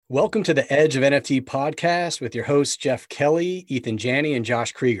Welcome to the Edge of NFT podcast with your hosts, Jeff Kelly, Ethan Janney, and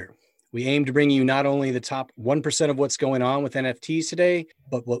Josh Krieger. We aim to bring you not only the top 1% of what's going on with NFTs today,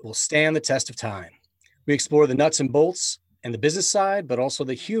 but what will stand the test of time. We explore the nuts and bolts and the business side, but also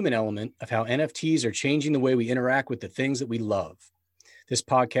the human element of how NFTs are changing the way we interact with the things that we love. This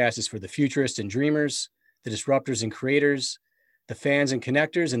podcast is for the futurists and dreamers, the disruptors and creators, the fans and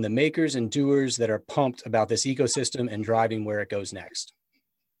connectors, and the makers and doers that are pumped about this ecosystem and driving where it goes next.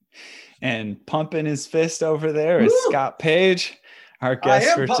 And pumping his fist over there is Scott Page, our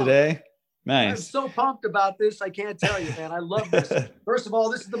guest for today. Nice. I'm so pumped about this. I can't tell you, man. I love this. First of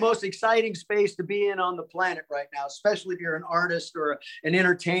all, this is the most exciting space to be in on the planet right now, especially if you're an artist or an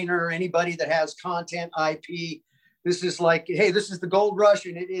entertainer or anybody that has content IP. This is like, hey, this is the gold rush.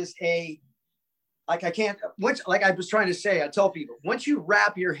 And it is like I was trying to say, I tell people, once you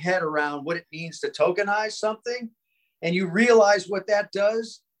wrap your head around what it means to tokenize something and you realize what that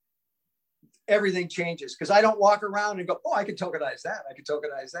does, everything changes. Because I don't walk around and go, oh, I can tokenize that. I can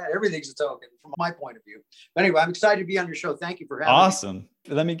tokenize that. Everything's a token from my point of view. But anyway, I'm excited to be on your show. Thank you for having me. Awesome.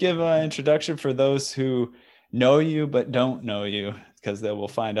 Let me give an introduction for those who know you but don't know you, because they will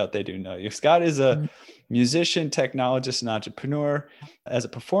find out they do know you. Scott is a musician, technologist, and entrepreneur. As a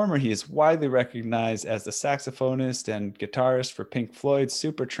performer, he is widely recognized as the saxophonist and guitarist for Pink Floyd,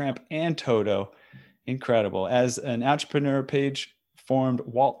 Supertramp, and Toto. Incredible. As an entrepreneur, Page formed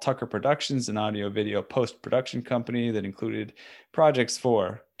Walt Tucker Productions, an audio video post-production company that included projects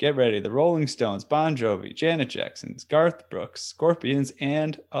for, get ready, the Rolling Stones, Bon Jovi, Janet Jackson, Garth Brooks, Scorpions,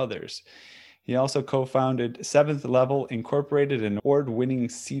 and others. He also co-founded Seventh Level Incorporated, an award-winning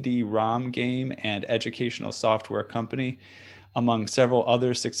CD-ROM game and educational software company, among several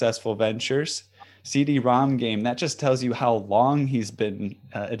other successful ventures. CD-ROM game, that just tells you how long he's been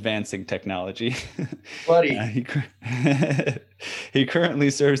advancing technology. Buddy. He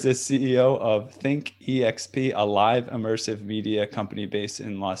currently serves as CEO of Think EXP, a live immersive media company based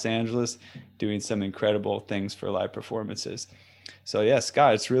in Los Angeles, doing some incredible things for live performances. So yeah,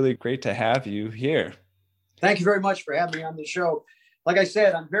 Scott, it's really great to have you here. Thank you very much for having me on the show. Like I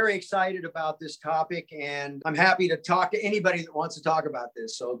said, I'm very excited about this topic, and I'm happy to talk to anybody that wants to talk about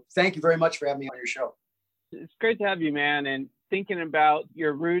this. So thank you very much for having me on your show. It's great to have you, man. And thinking about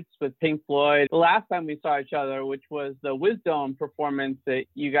your roots with Pink Floyd, the last time we saw each other, which was the Wisdom performance that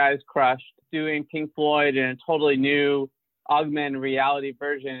you guys crushed, doing Pink Floyd in a totally new augmented reality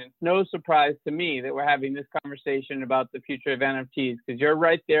version. It's no surprise to me that we're having this conversation about the future of NFTs, because you're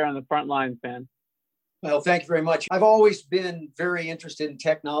right there on the front lines, man. Well, thank you very much. I've always been very interested in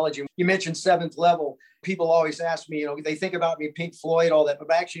technology. You mentioned Seventh Level. People always ask me, they think about me, Pink Floyd, all that.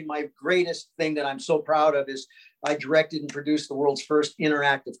 But actually, my greatest thing that I'm so proud of is I directed and produced the world's first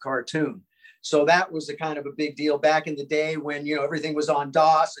interactive cartoon. So that was a kind of a big deal back in the day when, everything was on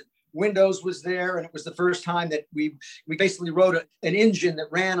DOS and Windows was there. And it was the first time that we basically wrote an engine that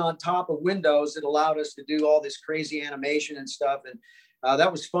ran on top of Windows that allowed us to do all this crazy animation and stuff. And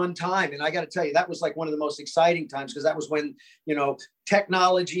that was fun time. And I got to tell you, that was like one of the most exciting times, because that was when,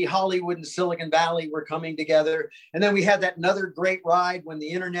 technology, Hollywood and Silicon Valley were coming together. And then we had that another great ride when the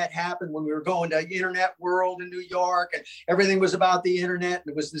internet happened, when we were going to Internet World in New York, and everything was about the internet.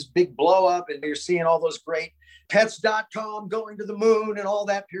 And it was this big blow up, and you're seeing all those great pets.com going to the moon and all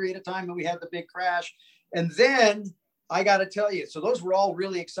that period of time. And we had the big crash. And then I got to tell you, so those were all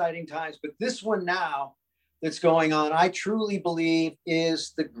really exciting times. But this one now that's going on, I truly believe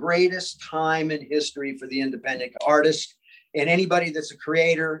is the greatest time in history for the independent artist and anybody that's a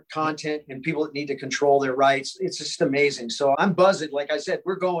creator, content, and people that need to control their rights. It's just amazing. So I'm buzzing. Like I said,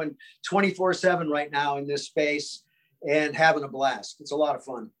 we're going 24/7 right now in this space and having a blast. It's a lot of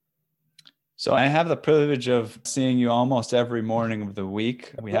fun. So I have the privilege of seeing you almost every morning of the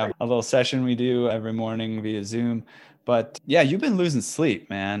week. We have a little session we do every morning via Zoom. But yeah, you've been losing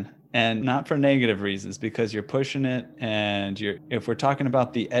sleep, man. And not for negative reasons, because you're pushing it. And if we're talking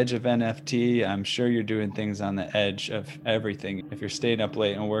about the edge of NFT, I'm sure you're doing things on the edge of everything. If you're staying up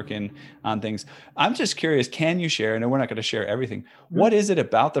late and working on things, I'm just curious, can you share? I know we're not going to share everything. What is it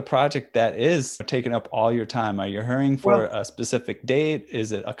about the project that is taking up all your time? Are you hurrying for a specific date?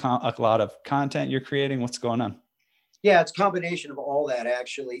 Is it a lot of content you're creating? What's going on? Yeah, it's a combination of all that,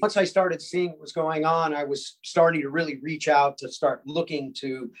 actually. Once I started seeing what was going on, I was starting to really reach out to start looking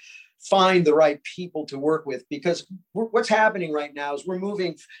to find the right people to work with, because what's happening right now is we're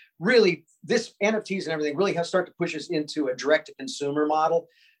moving really, this NFTs and everything really has started to push us into a direct to consumer model.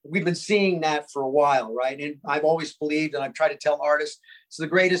 we've been seeing that for a while, right? And I've always believed, and I've tried to tell artists, it's the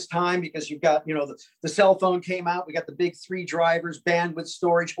greatest time because you've got, the cell phone came out. We got the big 3 drivers, bandwidth,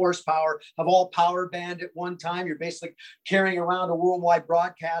 storage, horsepower, have all power band at one time. You're basically carrying around a worldwide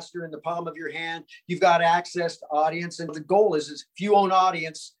broadcaster in the palm of your hand. You've got access to audience. And the goal is if you own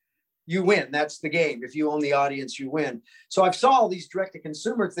audience, you win. That's the game. If you own the audience, you win. So I've saw all these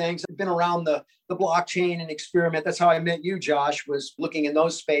direct-to-consumer things. I've been around the blockchain and experiment. That's how I met you, Josh, was looking in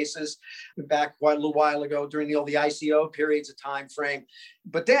those spaces back quite a little while ago during the ICO periods of time frame.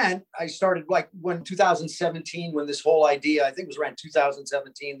 But then I started when 2017, when this whole idea, I think it was around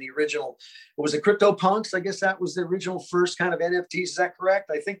 2017, the original, what was it, CryptoPunks? I guess that was the original first kind of NFTs. Is that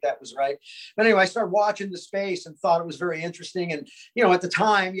correct? I think that was right. But anyway, I started watching the space and thought it was very interesting. And, at the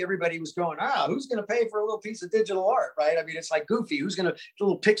time, everybody was going, who's going to pay for a little piece of digital art, right? I mean, it's like goofy. Who's going to, a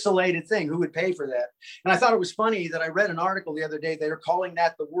little pixelated thing, who would pay for that? And I thought it was funny that I read an article the other day. They were calling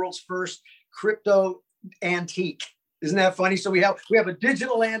that the world's first crypto antique. Isn't that funny? So we have a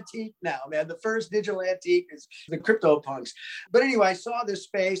digital antique now, man. The first digital antique is the CryptoPunks. But anyway, I saw this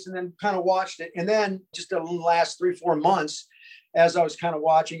space and then kind of watched it. And then just in the last 3-4 months, as I was kind of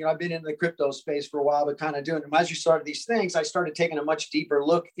watching, I've been in the crypto space for a while, but kind of doing them. As you started these things, I started taking a much deeper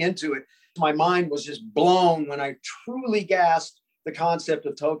look into it. My mind was just blown when I truly gasped the concept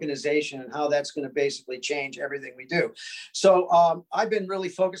of tokenization and how that's going to basically change everything we do. So I've been really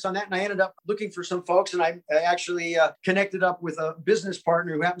focused on that. And I ended up looking for some folks, and I actually connected up with a business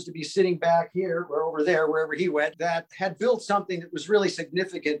partner who happens to be sitting back here or over there, wherever he went, that had built something that was really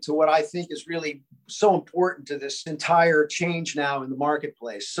significant to what I think is really so important to this entire change now in the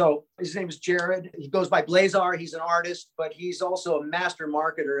marketplace. So his name is Jerad. He goes by Blazar. He's an artist, but he's also a master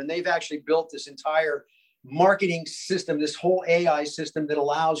marketer. And they've actually built this entire marketing system, this whole AI system that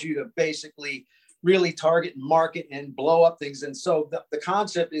allows you to basically really target and market and blow up things. And so the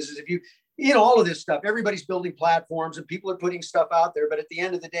concept is if you, all of this stuff, everybody's building platforms and people are putting stuff out there. But at the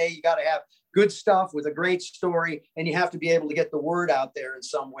end of the day, you got to have good stuff with a great story, and you have to be able to get the word out there in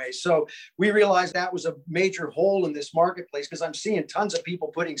some way. So we realized that was a major hole in this marketplace because I'm seeing tons of people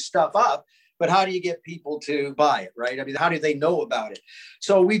putting stuff up. But how do you get people to buy it, right? I mean, how do they know about it?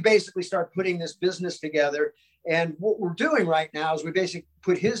 So we basically start putting this business together. And what we're doing right now is we basically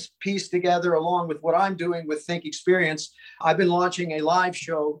put his piece together along with what I'm doing with Think Experience. I've been launching a live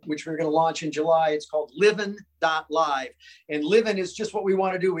show, which we're going to launch in July. It's called Livin.live. And Livin is just what we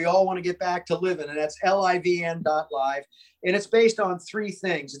want to do. We all want to get back to living, and that's LIVN.live. And it's based on 3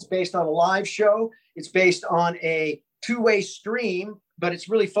 things. It's based on a live show. It's based on a 2-way stream, but it's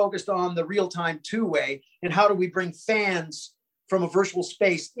really focused on the real-time 2-way and how do we bring fans from a virtual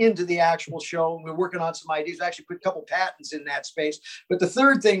space into the actual show. And we're working on some ideas. We actually put a couple patents in that space. But the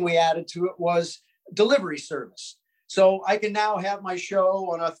third thing we added to it was delivery service. So I can now have my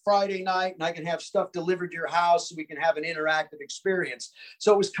show on a Friday night and I can have stuff delivered to your house so we can have an interactive experience.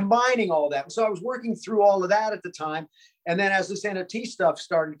 So it was combining all that. So I was working through all of that at the time. And then as this NFT stuff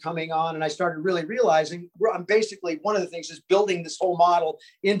started coming on and I started really realizing I'm basically, one of the things is building this whole model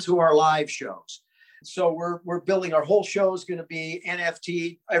into our live shows. So we're building, our whole show is going to be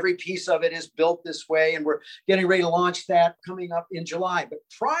NFT. Every piece of it is built this way. And we're getting ready to launch that coming up in July. But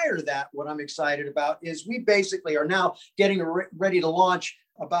prior to that, what I'm excited about is we basically are now getting ready to launch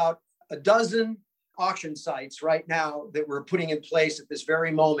about a dozen auction sites right now that we're putting in place at this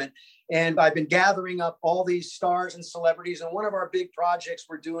very moment. And I've been gathering up all these stars and celebrities. And one of our big projects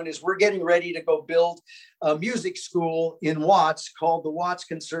we're doing is we're getting ready to go build a music school in Watts called the Watts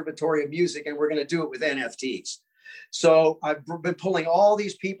Conservatory of Music. And we're going to do it with NFTs. So I've been pulling all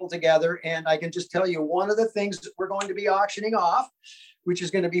these people together. And I can just tell you one of the things that we're going to be auctioning off, which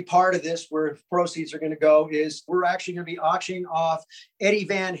is going to be part of this, where proceeds are going to go, is we're actually going to be auctioning off Eddie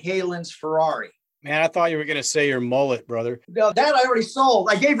Van Halen's Ferrari. Man, I thought you were going to say your mullet, brother. No, that I already sold.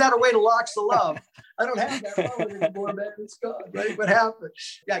 I gave that away to Locks of Love. I don't have that mullet anymore, man. It's gone, right? What happened?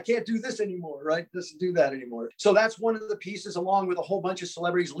 Yeah, I can't do this anymore, right? Doesn't do that anymore. So that's one of the pieces, along with a whole bunch of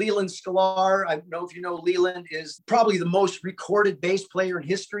celebrities. Leland Sklar, I don't know if you know, Leland is probably the most recorded bass player in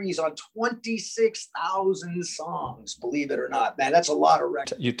history. He's on 26,000 songs, believe it or not. Man, that's a lot of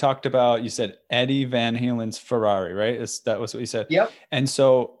records. You talked about, you said Eddie Van Halen's Ferrari, right? That was what you said? Yep. And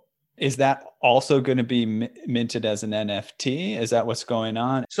so is that also going to be minted as an NFT? Is that what's going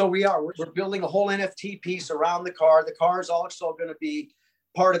on? So we are. We're building a whole NFT piece around the car. The car is also going to be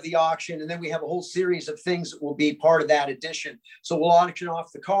part of the auction. And then we have a whole series of things that will be part of that edition. So we'll auction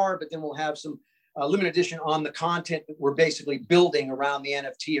off the car, but then we'll have some limited edition on the content that we're basically building around the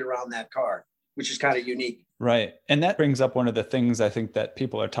NFT around that car, which is kind of unique. Right. And that brings up one of the things I think that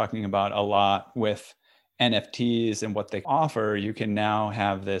people are talking about a lot with NFTs and what they offer, you can now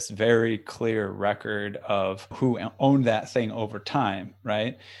have this very clear record of who owned that thing over time,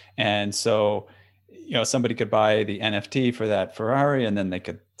 right? And so, somebody could buy the NFT for that Ferrari, and then they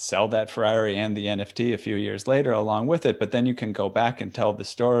could sell that Ferrari and the NFT a few years later along with it. But then you can go back and tell the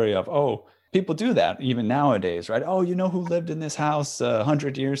story of, oh, people do that even nowadays, right? Oh, you know who lived in this house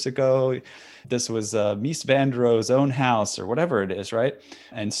 100 years ago? This was Mies van der Rohe's own house, or whatever it is, right?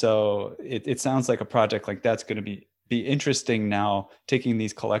 And so it sounds like a project like that's going to be interesting now, taking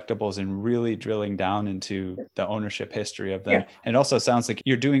these collectibles and really drilling down into the ownership history of them. Yeah. And it also sounds like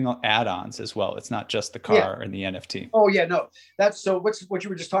you're doing add-ons as well. It's not just the car and the NFT. Oh yeah, no. That's so what you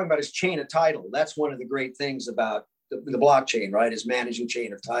were just talking about is chain of title. That's one of the great things about the blockchain, right? Is managing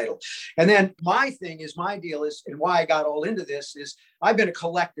chain of title. And then my deal is, and why I got all into this is I've been a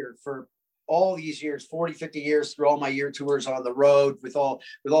collector for all these years, 40, 50 years, through all my year tours on the road with all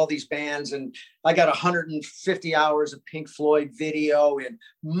these bands. And I got 150 hours of Pink Floyd video and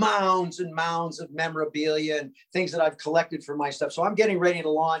mounds of memorabilia and things that I've collected for my stuff. So I'm getting ready to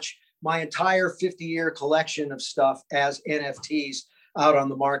launch my entire 50-year collection of stuff as NFTs out on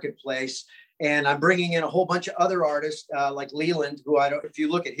the marketplace. And I'm bringing in a whole bunch of other artists like Leland, who if you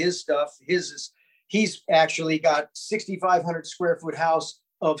look at his stuff, he's actually got 6,500 square foot house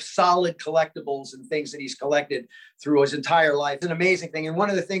of solid collectibles and things that he's collected through his entire life. It's an amazing thing. And one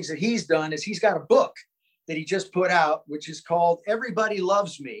of the things that he's done is he's got a book that he just put out, which is called Everybody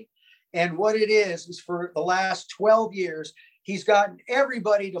Loves Me. And what it is for the last 12 years, he's gotten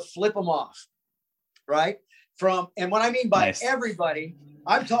everybody to flip him off, right? And what I mean by everybody,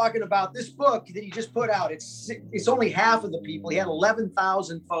 I'm talking about this book that he just put out. It's only half of the people. He had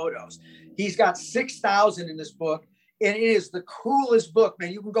 11,000 photos. He's got 6,000 in this book. And it is the coolest book,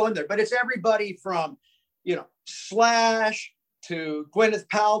 man. You can go in there, but it's everybody from, Slash to Gwyneth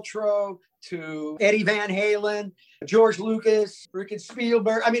Paltrow to Eddie Van Halen, George Lucas, freaking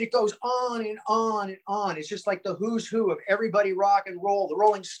Spielberg. I mean, it goes on and on and on. It's just like the who's who of everybody rock and roll, the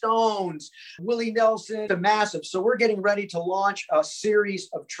Rolling Stones, Willie Nelson, the massive. So we're getting ready to launch a series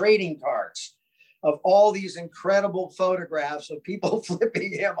of trading cards of all these incredible photographs of people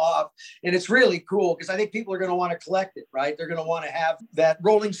flipping him off. And it's really cool because I think people are going to want to collect it, right? They're going to want to have that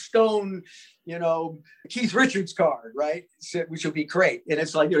Rolling Stone, Keith Richards card, right? Which will be great. And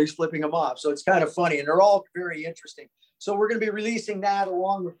it's like, he's flipping them off. So it's kind of funny and they're all very interesting. So we're going to be releasing that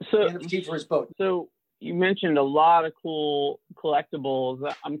along with the NFT for his book. So you mentioned a lot of cool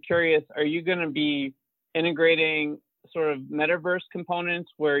collectibles. I'm curious, are you going to be integrating sort of metaverse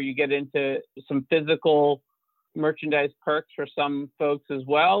components where you get into some physical merchandise perks for some folks as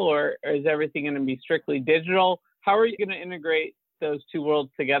well, or is everything going to be strictly digital? How are you going to integrate those two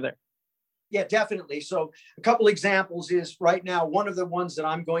worlds together? Yeah, definitely. So a couple examples is right now, one of the ones that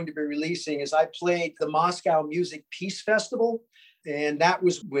I'm going to be releasing is I played the Moscow Music Peace Festival, and that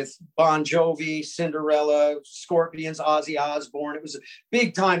was with Bon Jovi, Cinderella, Scorpions, Ozzy Osbourne. It was a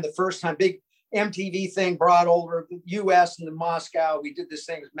big time, the first time, big MTV thing brought over the US and the Moscow. We did this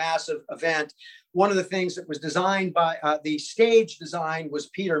thing, massive event. One of the things that was designed by the stage design was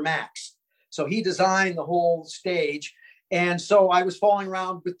Peter Max. So he designed the whole stage. And so I was following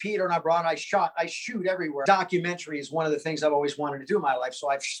around with Peter and I shoot everywhere. Documentary is one of the things I've always wanted to do in my life. So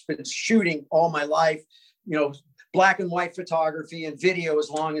I've been shooting all my life, black and white photography and video as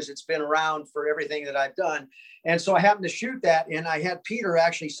long as it's been around for everything that I've done. And so I happened to shoot that. And I had Peter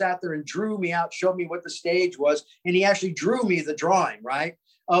actually sat there and drew me out, showed me what the stage was. And he actually drew me the drawing, right,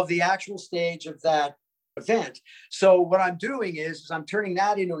 of the actual stage of that event. So what I'm doing is I'm turning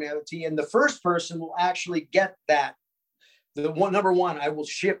that into an NFT. And the first person will actually get that. Number one, I will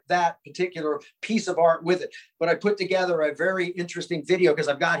ship that particular piece of art with it. But I put together a very interesting video because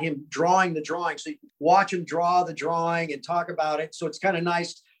I've got him drawing the drawing. So you can watch him draw the drawing and talk about it. So it's kind of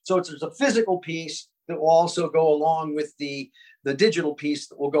nice. So there's a physical piece that will also go along with the digital piece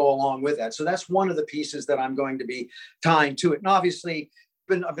that will go along with that. So that's one of the pieces that I'm going to be tying to it. And obviously,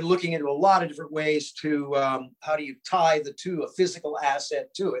 I've been looking into a lot of different ways to how do you tie the two, a physical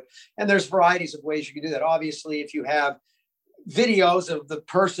asset to it. And there's varieties of ways you can do that. Obviously, if you have videos of the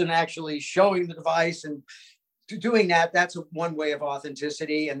person actually showing the device and doing that, that's one way of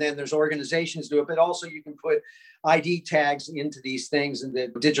authenticity. And then there's organizations do it, but also you can put ID tags into these things and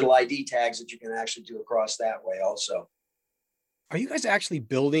the digital ID tags that you can actually do across that way also. Are you guys actually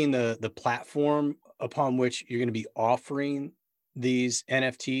building the platform upon which you're going to be offering these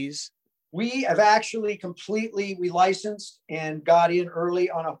NFTs? We have actually we licensed and got in early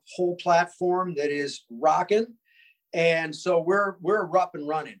on a whole platform that is rocking. And so we're up and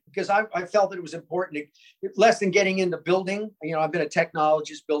running because I felt that it was important less than getting into building. I've been a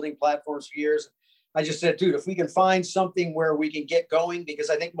technologist building platforms for years. I just said, dude, if we can find something where we can get going, because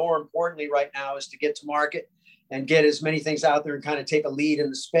I think more importantly right now is to get to market and get as many things out there and kind of take a lead in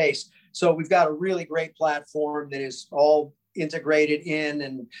the space. So we've got a really great platform that is all integrated in,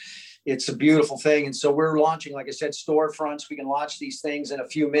 and it's a beautiful thing. And so we're launching, like I said, storefronts. We can launch these things in a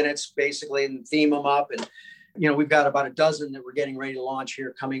few minutes, basically, and theme them up. And, we've got about a dozen that we're getting ready to launch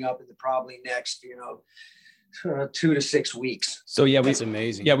here coming up in the probably next, 2 to 6 weeks. So yeah, that's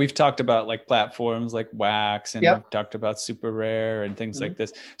amazing. Yeah, we've talked about like platforms like Wax, and Yep. we've talked about Super Rare and things like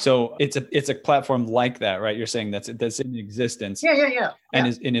this. So it's a platform like that, right? You're saying that's in existence. Yeah.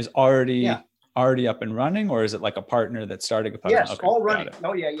 And is already up and running, or is it like a partner that's starting a partner? Yes, all running.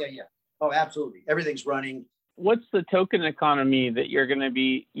 Oh yeah. Oh, absolutely. Everything's running. What's the token economy that you're going to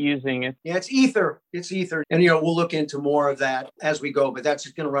be using? Yeah, it's Ether. And, we'll look into more of that as we go, but that's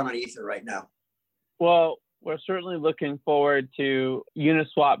going to run on Ether right now. Well, we're certainly looking forward to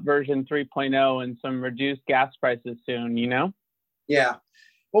Uniswap version 3.0 and some reduced gas prices soon, Yeah.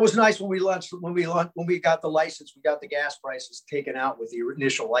 What was nice when we got the license, we got the gas prices taken out with the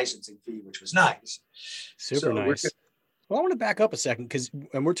initial licensing fee, which was nice. Super nice. Well, I want to back up a second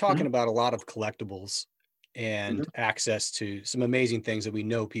and we're talking about a lot of collectibles and access to some amazing things that we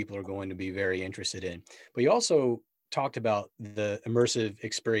know people are going to be very interested in. But you also talked about the immersive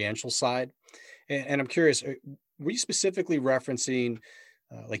experiential side. And I'm curious, were you specifically referencing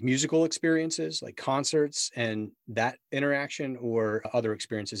like musical experiences, like concerts and that interaction, or other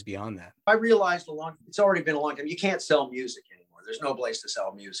experiences beyond that? I realized it's already been a long time. You can't sell music anymore. There's no place to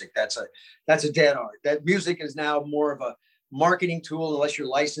sell music. That's a dead art. That music is now more of a marketing tool, unless you're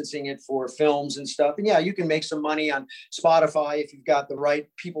licensing it for films and stuff. And yeah, you can make some money on Spotify if you've got the right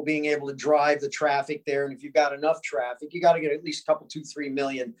people being able to drive the traffic there. And if you've got enough traffic, you got to get at least a couple, 2-3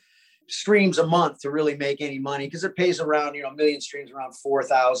 million streams a month to really make any money, because it pays around, a million streams, around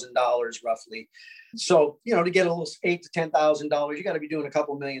 $4,000 roughly. So, to get a little $8,000 to $10,000, you got to be doing a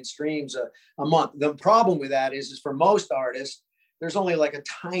couple million streams a month. The problem with that is for most artists, there's only like a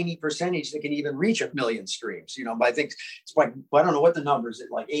tiny percentage that can even reach 1 million streams. But I think it's like, I don't know what the number is,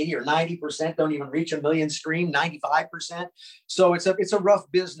 like 80 or 90% don't even reach 1 million stream, 95%. So it's a rough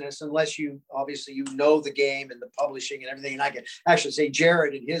business unless you know the game and the publishing and everything. And I can actually say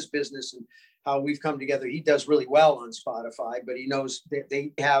Jerad and his business and how we've come together, he does really well on Spotify, but he knows that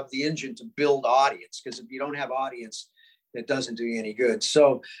they have the engine to build audience, because if you don't have audience, it doesn't do you any good.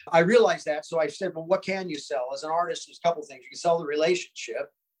 So I realized that. So I said, well, what can you sell? As an artist, there's a couple of things. You can sell the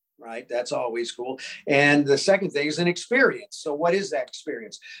relationship, right? That's always cool. And the second thing is an experience. So what is that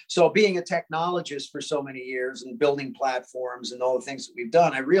experience? So being a technologist for so many years and building platforms and all the things that we've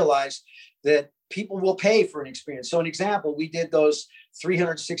done, I realized that people will pay for an experience. So an example, we did those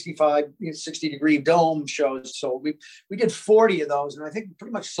 60-degree dome shows. So we did 40 of those, and I think we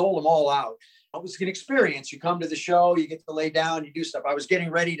pretty much sold them all out. It was an experience. You come to the show, you get to lay down, you do stuff. I was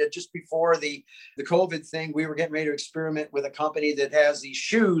getting ready to, just before the COVID thing, we were getting ready to experiment with a company that has these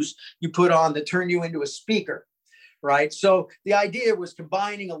shoes you put on that turn you into a speaker, right? So the idea was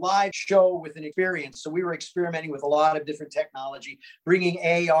combining a live show with an experience. So we were experimenting with a lot of different technology, bringing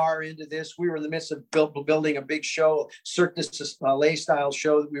AR into this. We were in the midst of building a big show, Cirque du Soleil style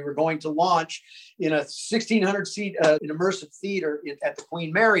show that we were going to launch in a 1,600 seat an immersive theater at the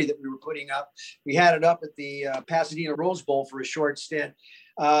Queen Mary that we were putting up. We had it up at the Pasadena Rose Bowl for a short stint,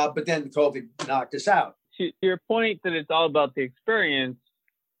 but then COVID knocked us out. To your point that it's all about the experience,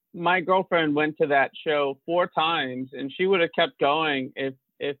 my girlfriend went to that show 4 times, and she would have kept going if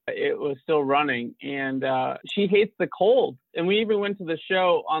it was still running. And she hates the cold. And we even went to the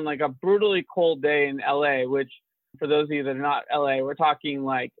show on like a brutally cold day in LA, which for those of you that are not LA, we're talking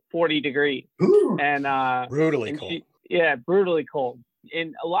like 40 degrees. Ooh, and brutally cold. Brutally cold.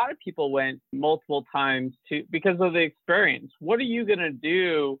 And a lot of people went multiple times because of the experience. What are you going to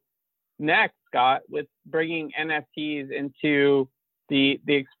do next, Scott, with bringing NFTs into the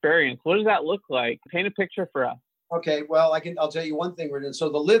experience? What does that look like? Paint a picture for us. Okay, well, I'll tell you one thing we're doing. So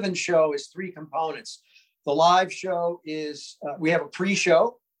the live-in show is 3 components. The live show is, we have a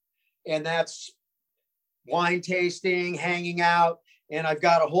pre-show, and that's wine tasting, hanging out. And I've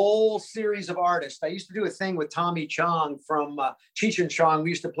got a whole series of artists. I used to do a thing with Tommy Chong from Cheech and Chong. We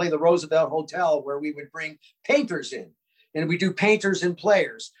used to play the Roosevelt Hotel, where we would bring painters in. And we do painters and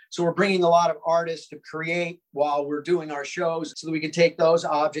players. So we're bringing a lot of artists to create while we're doing our shows, so that we can take those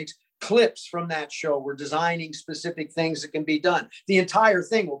objects, clips from that show. We're designing specific things that can be done. The entire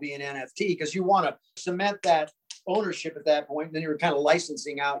thing will be an NFT, because you want to cement that ownership at that point. And then you're kind of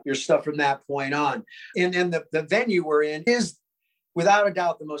licensing out your stuff from that point on. And then the venue we're in is without a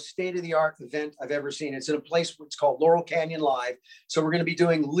doubt, the most state-of-the-art event I've ever seen. It's in a place it's called Laurel Canyon Live. So we're going to be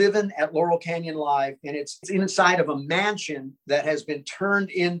doing Living at Laurel Canyon Live, and it's inside of a mansion that has been turned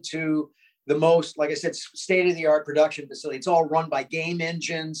into the most, like I said, state-of-the-art production facility. It's all run by game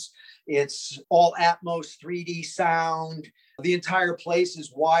engines. It's all Atmos 3D sound. The entire place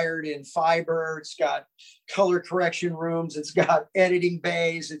is wired in fiber. It's got color correction rooms. It's got editing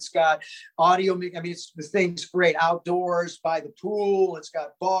bays. It's got audio. I mean, the thing's great. Outdoors by the pool. It's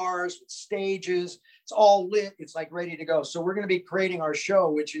got bars with stages. It's all lit. It's like ready to go. So we're going to be creating our show,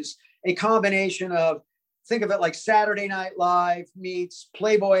 which is a combination of, think of it like Saturday Night Live meets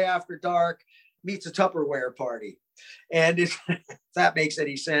Playboy After Dark meets a Tupperware party. And if that makes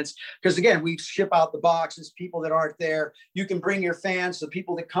any sense, because again, we ship out the boxes, people that aren't there. You can bring your fans. The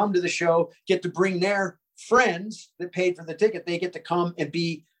people that come to the show get to bring their friends that paid for the ticket. They get to come and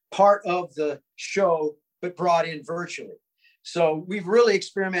be part of the show, but brought in virtually. So we've really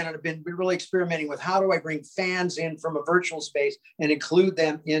experimented. I've been really experimenting with how do I bring fans in from a virtual space and include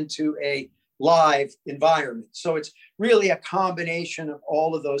them into a live environment. So it's really a combination of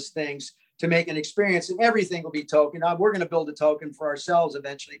all of those things to make an experience, and everything will be token. We're going to build a token for ourselves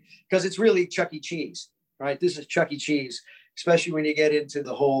eventually, because it's really Chuck E. Cheese, right? This is Chuck E. Cheese, especially when you get into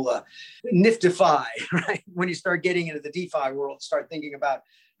the whole NFTify, right? When you start getting into the DeFi world, start thinking about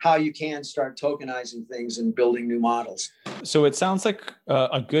how you can start tokenizing things and building new models. So it sounds like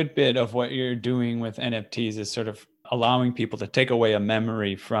a good bit of what you're doing with NFTs is sort of allowing people to take away a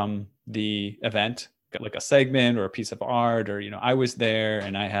memory from the event, like a segment or a piece of art, or, I was there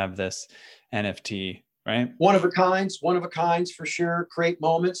and I have this NFT, right? One of a kinds for sure. Create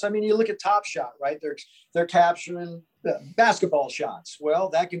moments. I mean, you look at Top Shot, right? They're capturing basketball shots. Well,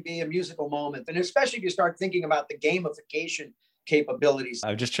 that can be a musical moment. And especially if you start thinking about the gamification capabilities.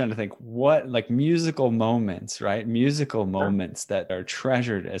 I'm just trying to think what, like, musical moments, right? Musical moments that are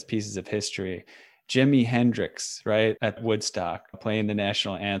treasured as pieces of history. Jimi Hendrix, right, at Woodstock, playing the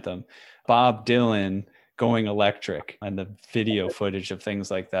national anthem. Bob Dylan going electric, and the video footage of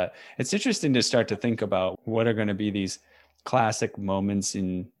things like that. It's interesting to start to think about what are going to be these classic moments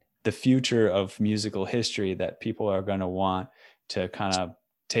in the future of musical history that people are going to want to kind of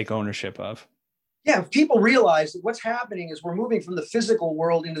take ownership of. Yeah, people realize that what's happening is we're moving from the physical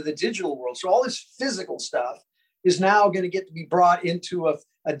world into the digital world. So all this physical stuff is now going to get to be brought into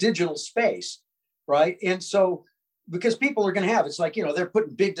a digital space, right? And so because people are going to have, it's like, they're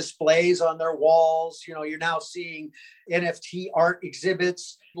putting big displays on their walls. You're now seeing NFT art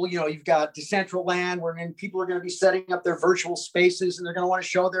exhibits. Well, you've got Decentraland, wherein people are going to be setting up their virtual spaces and they're going to want to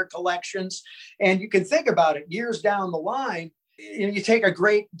show their collections. And you can think about it years down the line. You take a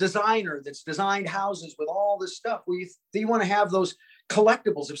great designer that's designed houses with all this stuff. Well, you want to have those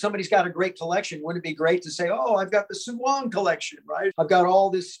collectibles. If somebody's got a great collection, wouldn't it be great to say, oh, I've got the Suwon collection, right? I've got all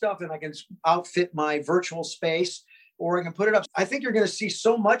this stuff and I can outfit my virtual space, or I can put it up. I think you're going to see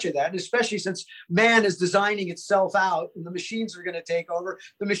so much of that, and especially since man is designing itself out and the machines are going to take over.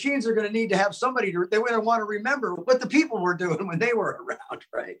 The machines are going to need to have somebody they're going to want to remember what the people were doing when they were around,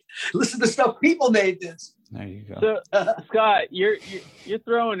 right? Listen to stuff people made this. There you go. So Scott, you're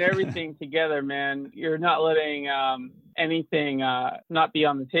throwing everything together, man. You're not letting anything not be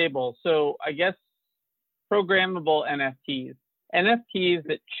on the table. So I guess programmable NFTs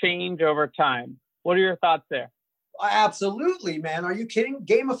that change over time. What are your thoughts there? Absolutely, man. Are you kidding?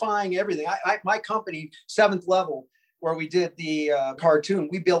 Gamifying everything. My company, Seventh Level, where we did the cartoon,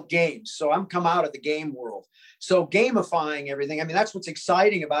 we built games. So I'm come out of the game world. So gamifying everything. I mean, that's what's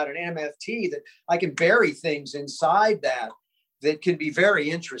exciting about an NFT, that I can bury things inside that can be very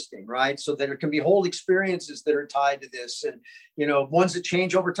interesting, right? So that there can be whole experiences that are tied to this, and, ones that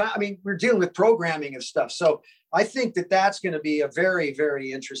change over time. I mean, we're dealing with programming of stuff. So I think that that's going to be a very,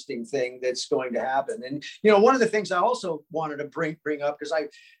 very interesting thing that's going to happen. And, one of the things I also wanted to bring up, because I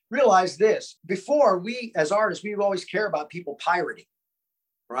realized this before, we as artists, we always care about people pirating,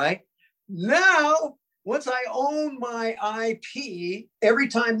 right? Now, once I own my IP, every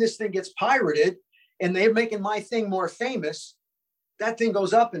time this thing gets pirated and they're making my thing more famous, that thing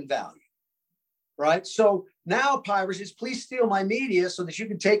goes up in value, right? So now piracy is, please steal my media so that you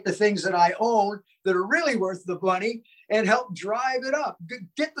can take the things that I own that are really worth the money and help drive it up.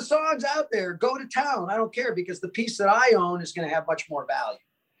 Get the songs out there, go to town. I don't care, because the piece that I own is going to have much more value.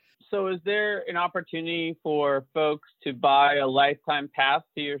 So is there an opportunity for folks to buy a lifetime pass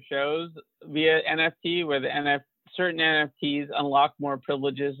to your shows via NFT, where certain NFTs unlock more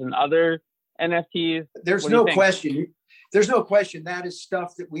privileges than other NFTs? There's no question. There's no question that is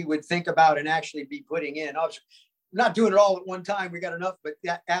stuff that we would think about and actually be putting in. Not doing it all at one time. We got enough, but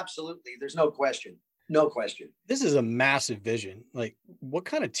yeah, absolutely. There's no question. No question. This is a massive vision. Like, what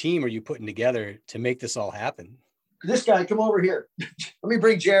kind of team are you putting together to make this all happen? This guy, come over here. Let me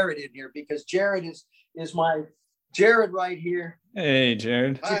bring Jerad in here, because Jerad is my Jerad right here. Hey,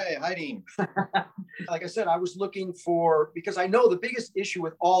 Jerad. Hi, Dean. Like I said, I was looking for, because I know the biggest issue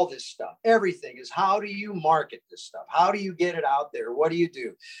with all this stuff, everything is, how do you market this stuff? How do you get it out there? What do you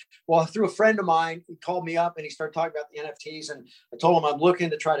do? Well, through a friend of mine, he called me up and he started talking about the NFTs, and I told him I'm looking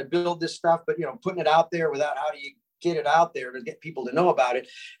to try to build this stuff, but putting it out there without, how do you get it out there to get people to know about it?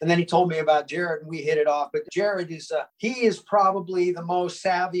 And then he told me about Jerad, and we hit it off. But Jerad he is probably the most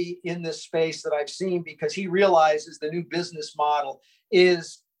savvy in this space that I've seen, because he realizes the new business model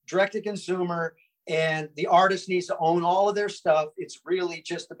is direct to consumer, and the artist needs to own all of their stuff. It's really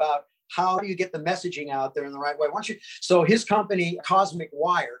just about how do you get the messaging out there in the right way. So his company, Cosmic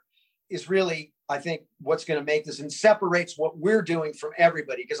Wire, is really, I think, what's going to make this, and separates what we're doing from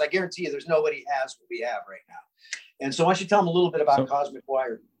everybody, because I guarantee you there's nobody has what we have right now. And so why don't you tell them a little bit about Cosmic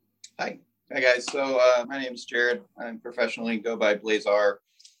Wire? Hi guys. So my name is Jerad. I'm professionally go by Blazar.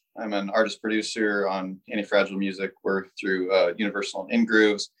 I'm an artist producer on Anti-Fragile Music. We're through Universal and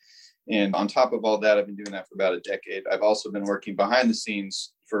Ingrooves. And on top of all that, I've been doing that for about a decade. I've also been working behind the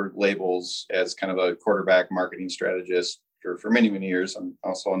scenes for labels as kind of a quarterback marketing strategist for many, many years. I'm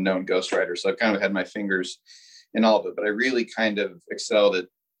also a known ghostwriter. So I've kind of had my fingers in all of it, but I really kind of excelled at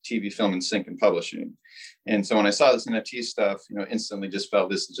TV, film, and sync and publishing. And so when I saw this NFT stuff, instantly just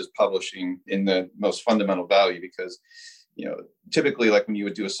felt this is just publishing in the most fundamental value, because, typically like when you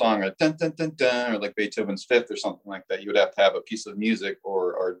would do a song, a dun, dun, dun, dun, or like Beethoven's Fifth or something like that, you would have to have a piece of music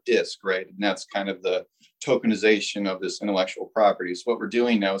or disc, right? And that's kind of the tokenization of this intellectual property. So what we're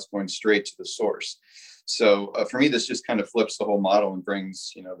doing now is going straight to the source. So for me, this just kind of flips the whole model and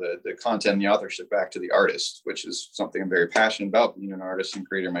brings, the content and the authorship back to the artist, which is something I'm very passionate about, being an artist and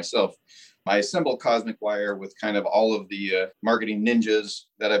creator myself. I assembled Cosmic Wire with kind of all of the marketing ninjas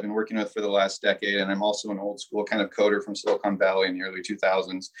that I've been working with for the last decade. And I'm also an old school kind of coder from Silicon Valley in the early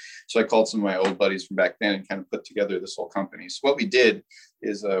 2000s. So I called some of my old buddies from back then and kind of put together this whole company. So what we did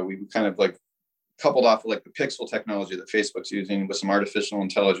is we kind of like coupled off of like the pixel technology that Facebook's using with some artificial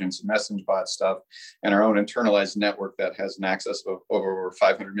intelligence and message bot stuff, and our own internalized network that has an access of over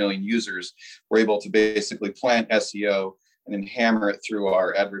 500 million users. We're able to basically plant SEO and then hammer it through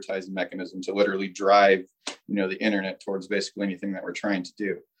our advertising mechanism to literally drive, the internet towards basically anything that we're trying to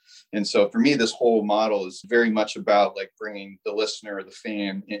do. And so for me, this whole model is very much about like bringing the listener or the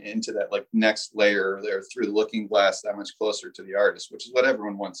fan into that like next layer there through the looking glass, that much closer to the artist, which is what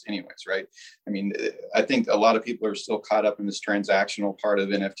everyone wants anyways, right? I mean, I think a lot of people are still caught up in this transactional part of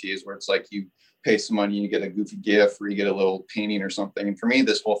NFTs where it's like you pay some money, you get a goofy gift, or you get a little painting or something. And for me,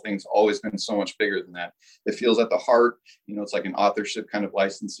 this whole thing's always been so much bigger than that. It feels at the heart, it's like an authorship kind of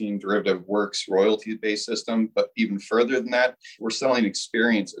licensing derivative works royalty-based system. But even further than that, we're selling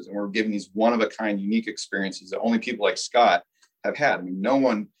experiences, and we're giving these one-of-a-kind unique experiences that only people like Scott have had. I mean, no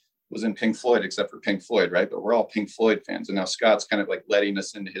one was in Pink Floyd except for Pink Floyd, right? But we're all Pink Floyd fans. And now Scott's kind of like letting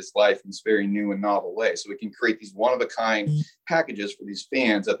us into his life in this very new and novel way. So we can create these one-of-a-kind packages for these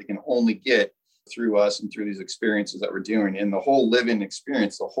fans that they can only get through us and through these experiences that we're doing. And the whole live-in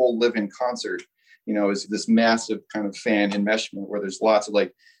experience, the whole live-in concert, is this massive kind of fan enmeshment where there's lots of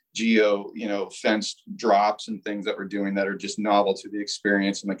like geo-fenced drops and things that we're doing that are just novel to the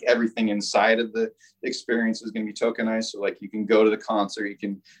experience. And like everything inside of the experience is going to be tokenized. So like you can go to the concert, you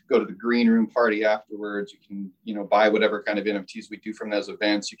can go to the green room party afterwards, you can, buy whatever kind of NFTs we do from those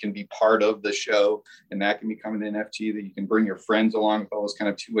events. You can be part of the show, and that can become an NFT that you can bring your friends along with all this kind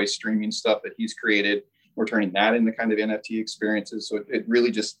of two-way streaming stuff that he's created. We're turning that into kind of NFT experiences. So it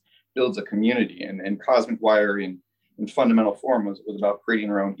really just builds a community, and Cosmic Wire in fundamental form was about creating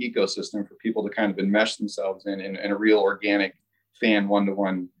our own ecosystem for people to kind of enmesh themselves in a real organic fan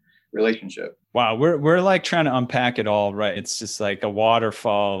one-to-one relationship. Wow, we're like trying to unpack it all, right? It's just like a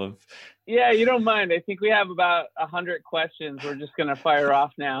waterfall of. Yeah, you don't mind. I think we have about 100 questions. We're just gonna fire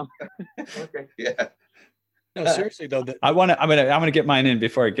off now. Okay. Yeah. No, seriously though, I'm gonna get mine in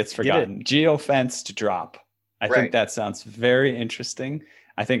before it gets forgotten. Geo-fenced drop. I think that sounds very interesting.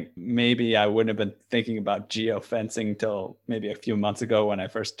 I think maybe I wouldn't have been thinking about geo-fencing till maybe a few months ago when I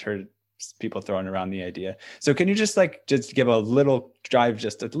first heard people throwing around the idea. So can you just give a little dive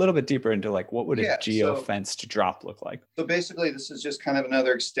just a little bit deeper into like what would a geo-fenced drop look like? So basically this is just kind of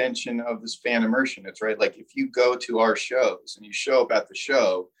another extension of this fan immersion. It's right. Like if you go to our shows and you show up at the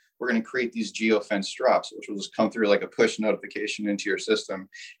show, we're going to create these geo-fenced drops, which will just come through like a push notification into your system.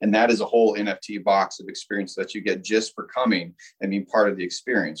 And that is a whole NFT box of experience that you get just for coming and being part of the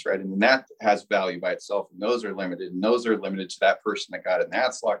experience, right? And that has value by itself. And those are limited. And those are limited to that person that got it. And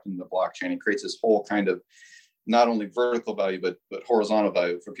that's locked into the blockchain. It creates this whole kind of not only vertical value, but horizontal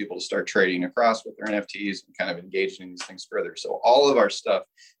value for people to start trading across with their NFTs and kind of engaging in these things further. So all of our stuff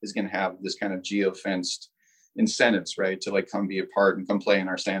is going to have this kind of geo-fenced incentives, right, to like come be a part and come play in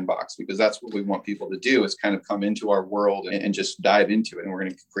our sandbox, because that's what we want people to do, is kind of come into our world and just dive into it. And we're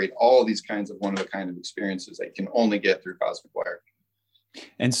going to create all these kinds of one of a kind of experiences that you can only get through Cosmic Wire.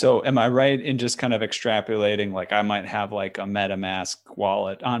 And so am I right in just kind of extrapolating, like I might have like a MetaMask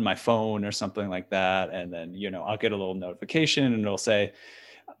wallet on my phone or something like that, and then, you know, I'll get a little notification and it'll say,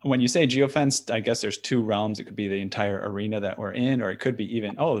 when you say geofenced, I guess there's two realms. It could be the entire arena that we're in, or it could be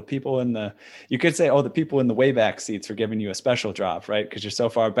even, oh, the people in the, you could say, oh, the people in the way back seats are giving you a special drop, right? Because you're so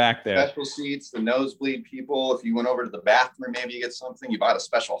far back there. Special seats, the nosebleed people. If you went over to the bathroom, maybe you get something, you bought a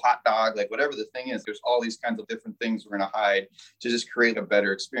special hot dog, like whatever the thing is, there's all these kinds of different things we're going to hide to just create a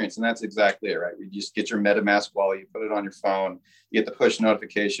better experience. And that's exactly it, right? You just get your MetaMask wallet, you put it on your phone, you get the push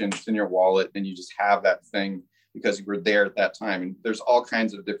notification, it's in your wallet, and you just have that thing because you were there at that time. And there's all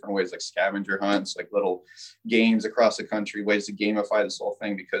kinds of different ways, like scavenger hunts, like little games across the country, ways to gamify this whole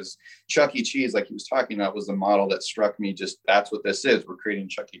thing, because Chuck E. Cheese, like he was talking about, was the model that struck me. Just that's what this is. We're creating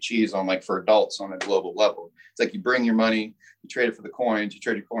Chuck E. Cheese on like for adults on a global level. It's like you bring your money, you trade it for the coins, you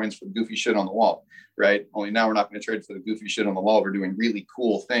trade your coins for the goofy shit on the wall, right? Only now we're not going to trade for the goofy shit on the wall. We're doing really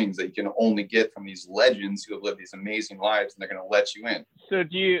cool things that you can only get from these legends who have lived these amazing lives, and they're going to let you in. So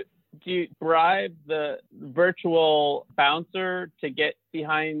do you bribe the virtual bouncer to get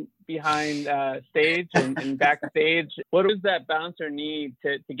behind stage and backstage? What does that bouncer need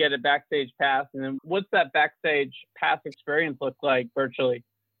to get a backstage pass? And then what's that backstage pass experience look like virtually?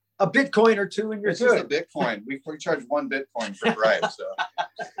 A Bitcoin or two and you're good. It's just a Bitcoin. We charge 1 Bitcoin for bribe. So,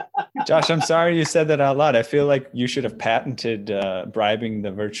 Josh, I'm sorry you said that out loud. I feel like you should have patented bribing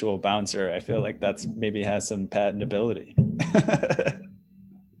the virtual bouncer. I feel like that's maybe has some patentability.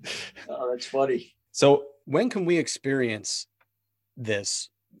 Oh, that's funny. So when can we experience this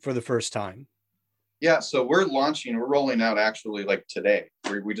for the first time? Yeah, so we're rolling out actually like today.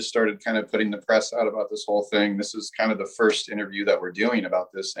 We just started kind of putting the press out about this whole thing. This is kind of the first interview that we're doing about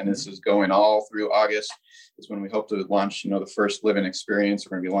this. And this is going all through August is when we hope to launch, the first living experience.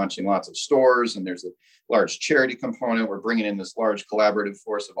 We're going to be launching lots of stores, and there's a large charity component. We're bringing in this large collaborative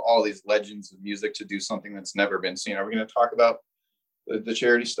force of all these legends of music to do something that's never been seen. Are we going to talk about the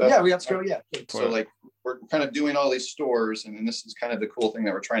charity stuff? Yeah, let's go. Yeah. So like we're kind of doing all these stores, and then this is kind of the cool thing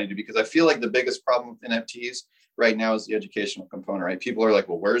that we're trying to do, because I feel like the biggest problem with NFTs right now is the educational component, right? People are like,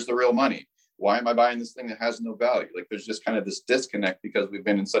 well, where's the real money? Why am I buying this thing that has no value? Like there's just kind of this disconnect because we've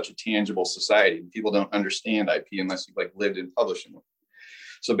been in such a tangible society, and people don't understand IP unless you've like lived in publishing.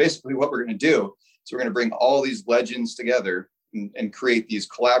 So basically what we're going to do is we're going to bring all these legends together and create these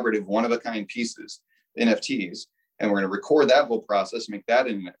collaborative one-of-a-kind pieces, NFTs. And we're going to record that whole process, make that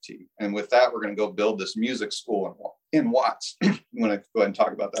an NFT. And with that, we're going to go build this music school in Watts. You want to go ahead and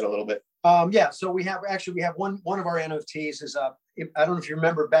talk about that a little bit? Yeah. So we have one of our NFTs is I don't know if you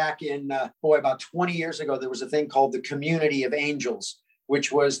remember back in about 20 years ago, there was a thing called the Community of Angels,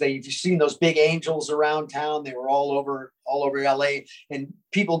 which was you've seen those big angels around town. They were all over LA, and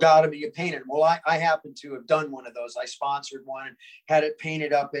people got them and you painted them. Well, I happen to have done one of those. I sponsored one and had it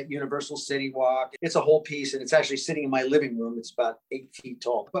painted up at Universal City Walk. It's a whole piece, and it's actually sitting in my living room. It's about 8 feet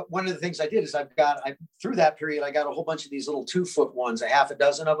tall. But one of the things I did is through that period, I got a whole bunch of these little 2-foot ones, a half a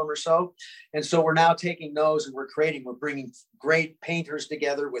dozen of them or so. And so we're now taking those and we're bringing great painters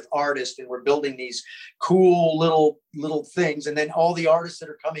together with artists, and we're building these cool little things. And then all the artists that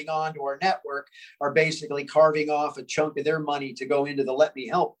are coming on to our network are basically carving off a chunk of their money to go into the Let Me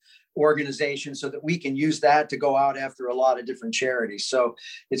Help organization so that we can use that to go out after a lot of different charities. So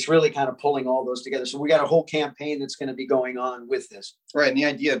it's really kind of pulling all those together. So we got a whole campaign that's going to be going on with this. Right. And the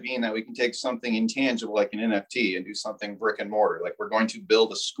idea being that we can take something intangible like an NFT and do something brick and mortar. Like we're going to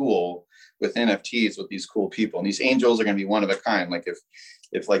build a school with NFTs with these cool people. And these angels are going to be one of a kind. Like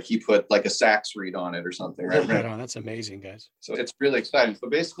if like he put like a sax reed on it or something, right? Right on. That's amazing, guys. So it's really exciting. So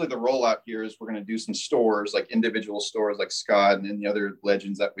basically the rollout here is we're going to do some stores, like individual stores like Scott and then the other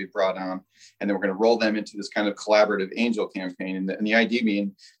legends that we brought on. And then we're going to roll them into this kind of collaborative angel campaign. And the idea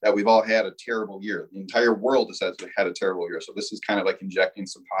being that we've all had a terrible year. The entire world has had a terrible year. So this is kind of like injecting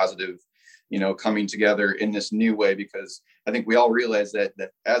some positive coming together in this new way, because I think we all realize that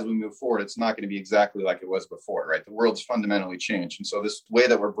as we move forward, it's not going to be exactly like it was before, right? The world's fundamentally changed. And so this way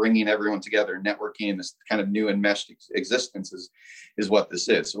that we're bringing everyone together, networking, this kind of new enmeshed existence is what this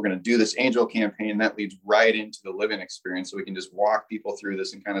is. So we're going to do this angel campaign that leads right into the living experience. So we can just walk people through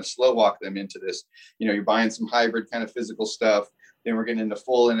this and kind of slow walk them into this. You're buying some hybrid kind of physical stuff. Then we're getting into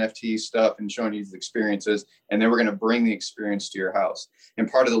full NFT stuff and showing you these experiences. And then we're going to bring the experience to your house.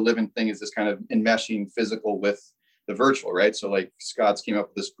 And part of the living thing is this kind of enmeshing physical with the virtual, right? So like Scott's came up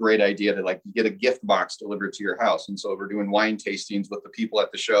with this great idea to like you get a gift box delivered to your house. And so we're doing wine tastings with the people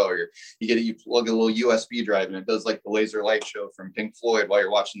at the show, or you plug a little USB drive and it does like the laser light show from Pink Floyd while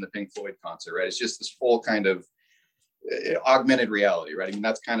you're watching the Pink Floyd concert, right? It's just this full kind of augmented reality, right? I mean,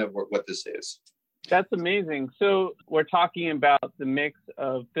 that's kind of what this is. That's amazing. So we're talking about the mix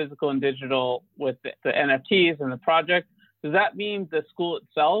of physical and digital with the NFTs and the project. Does that mean the school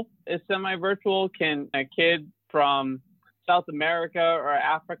itself is semi-virtual? Can a kid from South America or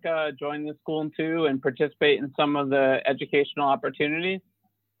Africa join the school too and participate in some of the educational opportunities?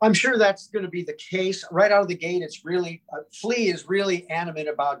 I'm sure that's going to be the case. Right out of the gate, it's really, Flea is really animate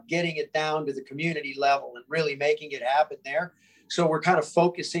about getting it down to the community level and really making it happen there. So we're kind of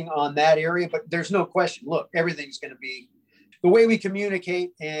focusing on that area, but there's no question. Look, everything's going to be, the way we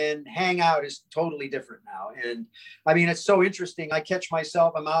communicate and hang out is totally different now. And I mean, it's so interesting. I catch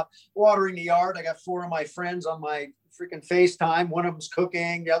myself, I'm out watering the yard. I got 4 of my friends on my freaking FaceTime. One of them's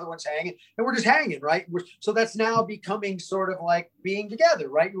cooking, the other one's hanging, and we're just hanging, right? So that's now becoming sort of like being together,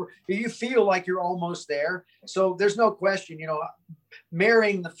 right? You feel like you're almost there. So there's no question,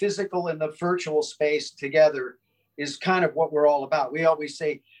 marrying the physical and the virtual space together is kind of what we're all about. We always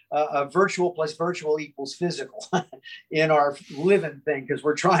say virtual plus virtual equals physical in our living thing, because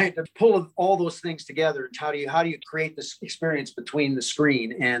we're trying to pull all those things together. And how do you create this experience between the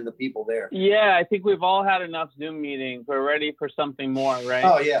screen and the people there? Yeah, I think we've all had enough Zoom meetings. We're ready for something more, right?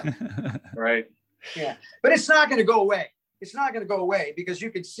 Oh, yeah. Right. Yeah. But it's not going to go away. It's not going to go away, because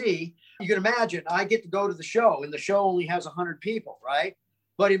you can imagine I get to go to the show and the show only has 100 people, right?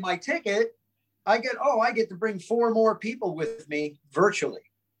 But in my ticket, I get to bring 4 more people with me virtually.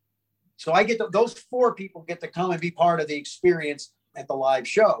 So those 4 people get to come and be part of the experience at the live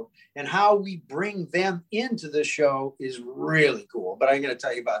show. And how we bring them into the show is really cool. But I'm going to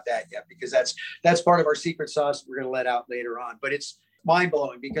tell you about that yet, because that's part of our secret sauce we're going to let out later on. But it's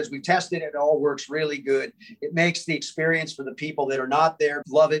mind-blowing because we tested it. It all works really good. It makes the experience for the people that are not there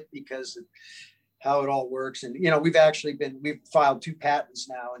love it, because how it all works. And, we've filed 2 patents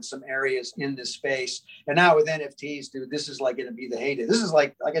now in some areas in this space. And now with NFTs, dude, this is like going to be the heyday. This is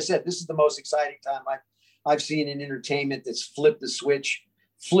like I said, this is the most exciting time I've seen in entertainment that's flipped the switch,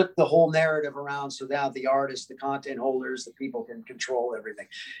 flipped the whole narrative around. So now the artists, the content holders, the people can control everything.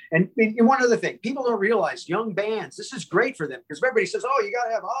 And one other thing, people don't realize, young bands, this is great for them, because everybody says, oh, you got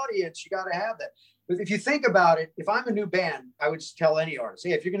to have audience. You got to have that. But if you think about it, if I'm a new band, I would tell any artist,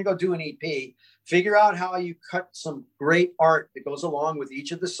 hey, if you're going to go do an EP, figure out how you cut some great art that goes along with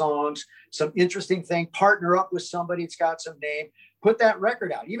each of the songs, some interesting thing, partner up with somebody that's got some name, put that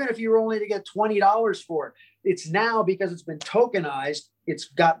record out. Even if you were only to get $20 for it, it's now, because it's been tokenized, it's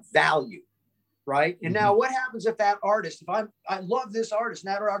got value, right? And now what happens if that artist, I love this artist,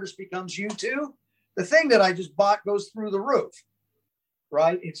 and that artist becomes you too, the thing that I just bought goes through the roof,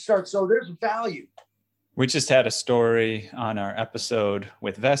 right? So there's value. We just had a story on our episode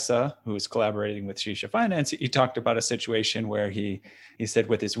with Vesa, who is collaborating with Shisha Finance. He talked about a situation where he said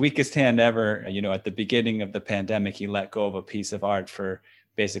with his weakest hand ever, at the beginning of the pandemic, he let go of a piece of art for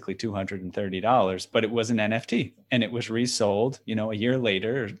basically $230, but it was an NFT, and it was resold, a year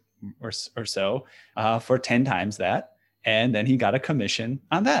later or so for 10 times that. And then he got a commission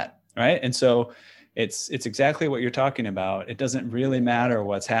on that, right? And so it's exactly what you're talking about. It doesn't really matter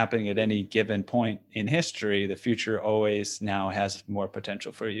what's happening at any given point in history. The future always now has more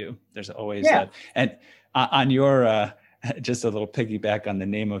potential for you. There's always that. And on your, just a little piggyback on the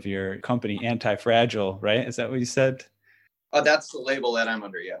name of your company, Anti-Fragile, right? Is that what you said? That's the label that I'm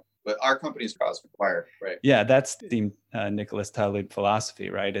under, yeah. But our company's Cosmic Wire, right? Yeah, that's the Nicholas Taleb philosophy,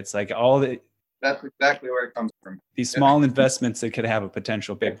 right? It's like that's exactly where it comes from. These small investments that could have a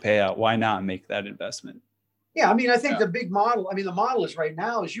potential big payout. Why not make that investment? Yeah, I think the big model, the model is right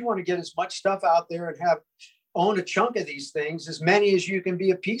now is you want to get as much stuff out there and own a chunk of these things, as many as you can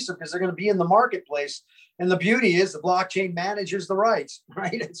be a piece of, because they're going to be in the marketplace. And the beauty is the blockchain manages the rights,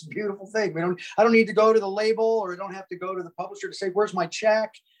 right? It's a beautiful thing. I don't need to go to the label, or I don't have to go to the publisher to say, where's my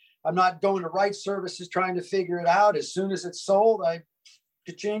check? I'm not going to rights services trying to figure it out. As soon as it's sold, I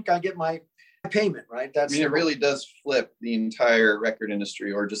get my payment, right? I mean, it really does flip the entire record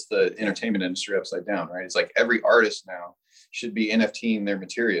industry or just the entertainment industry upside down, right? It's like every artist now should be NFTing their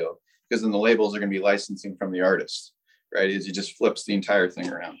material, because then the labels are going to be licensing from the artist, right? It just flips the entire thing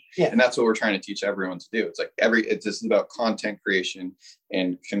around. Yeah. And that's what we're trying to teach everyone to do. It's like this is about content creation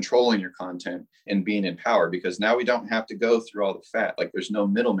and controlling your content and being in power, because now we don't have to go through all the fat. Like there's no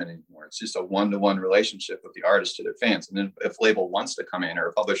middleman anymore. It's just a one-to-one relationship with the artist to their fans. And then if label wants to come in or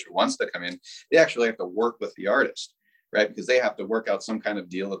a publisher wants to come in, they actually have to work with the artist, right? Because they have to work out some kind of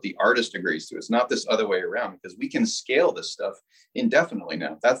deal that the artist agrees to. It's not this other way around, because we can scale this stuff indefinitely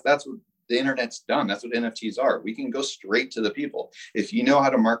now. That's what the internet's done. That's what NFTs are. We can go straight to the people. If you know how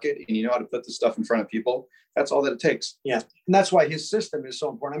to market and you know how to put the stuff in front of people, that's all that it takes. Yeah. And that's why his system is so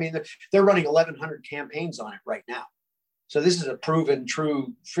important. I mean, they're running 1,100 campaigns on it right now. So this is a proven,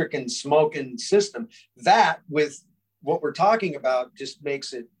 true, freaking smoking system. That with what we're talking about just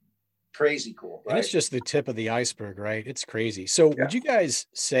makes it crazy cool. Right? And it's just the tip of the iceberg, right? It's crazy. So would you guys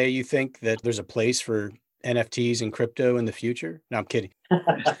say you think that there's a place for NFTs and crypto in the future? No, I'm kidding.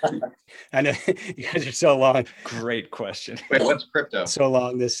 I know you guys are so long. Great question. Wait, what's crypto? So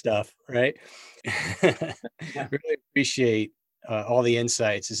long, this stuff, right? Really appreciate all the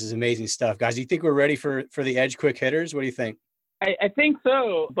insights. This is amazing stuff. Guys, do you think we're ready for the Edge quick hitters? What do you think? I think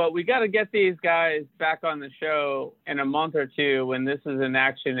so, but we got to get these guys back on the show in a month or two when this is in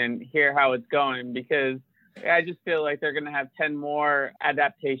action and hear how it's going, because I just feel like they're going to have 10 more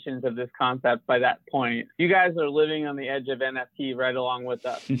adaptations of this concept by that point. You guys are living on the edge of NFT right along with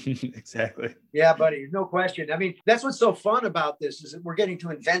us. Exactly. Yeah, buddy. No question. I mean, that's what's so fun about this is that we're getting to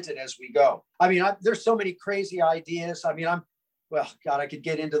invent it as we go. I mean, there's so many crazy ideas. I mean, well, God, I could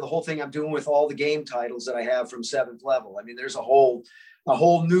get into the whole thing I'm doing with all the game titles that I have from 7th Level. I mean, there's a whole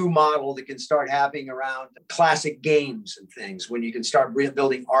new model that can start happening around classic games and things when you can start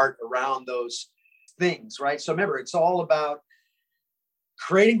building art around those things, right? So remember, it's all about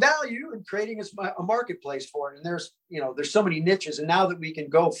creating value and creating a marketplace for it. And there's so many niches. And now that we can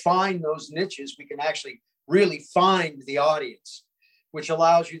go find those niches, we can actually really find the audience, which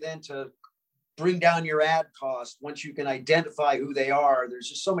allows you then to bring down your ad cost once you can identify who they are. There's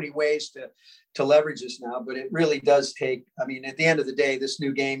just so many ways to leverage this now, but it really does take, I mean, at the end of the day, this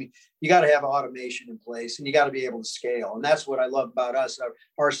new game, you got to have automation in place and you got to be able to scale. And that's what I love about us.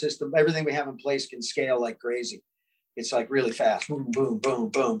 Our system, everything we have in place can scale like crazy. It's like really fast, boom, boom, boom,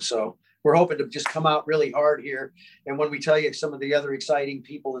 boom. So we're hoping to just come out really hard here. And when we tell you some of the other exciting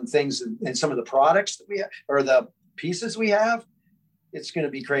people and things and some of the products that we have, or the pieces we have, it's going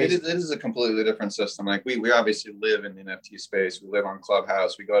to be crazy. It is a completely different system. Like we obviously live in the NFT space. We live on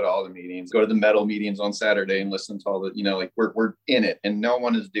Clubhouse. We go to all the meetings, go to the metal meetings on Saturday and listen to all the, like we're in it, and no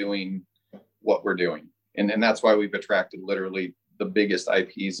one is doing what we're doing. And that's why we've attracted literally the biggest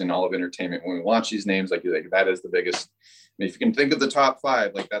IPs in all of entertainment. When we launch these names, like that is the biggest. I mean, if you can think of the top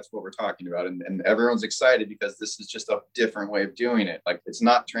 5, like that's what we're talking about. And everyone's excited because this is just a different way of doing it. Like it's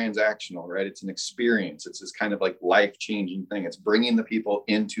not transactional, right? It's an experience. It's this kind of like life-changing thing. It's bringing the people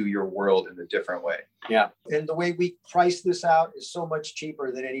into your world in a different way. Yeah. And the way we price this out is so much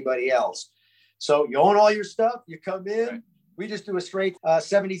cheaper than anybody else. So you own all your stuff, you come in, right. We just do a straight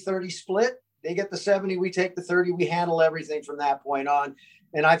 70-30 split. They get the 70, we take the 30, we handle everything from that point on.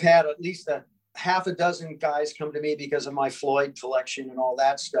 And I've had at least half a dozen guys come to me because of my Floyd collection and all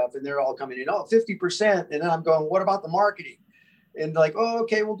that stuff. And they're all coming in, 50%. And then I'm going, what about the marketing? And like,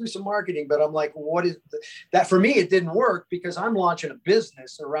 okay, we'll do some marketing. But I'm like, what is that? For me, it didn't work because I'm launching a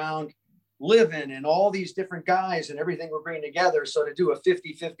business around living and all these different guys and everything we're bringing together. So to do a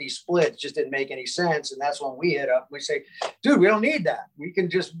 50-50 split just didn't make any sense. And that's when we hit up. We say, dude, we don't need that. We can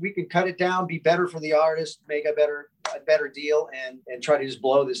cut it down, be better for the artist, make a better deal and try to just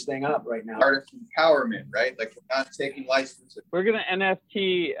blow this thing up right now. Artist empowerment, right? Like we're not taking licenses. We're going to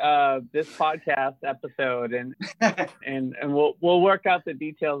NFT this podcast episode and we'll work out the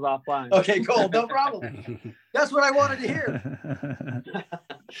details offline. Okay, cool. No problem. That's what I wanted to hear.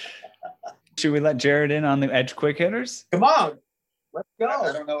 Should we let Jerad in on the Edge quick hitters? Come on, let's go.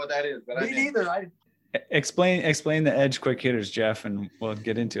 I don't know what that is, but me neither. Explain the Edge quick hitters, Jeff, and we'll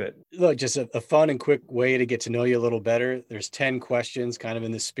get into it. Look, just a fun and quick way to get to know you a little better. There's 10 questions, kind of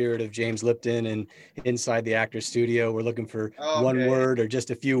in the spirit of James Lipton and Inside the Actor's Studio. We're looking for one word or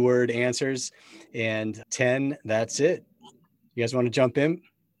just a few word answers, and 10. That's it. You guys want to jump in?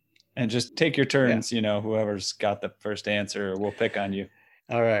 And just take your turns. Yeah. Whoever's got the first answer, we'll pick on you.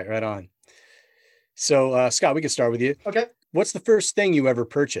 All right, right on. So, Scott, we can start with you. Okay. What's the first thing you ever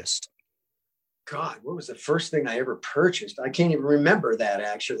purchased? God, what was the first thing I ever purchased? I can't even remember that,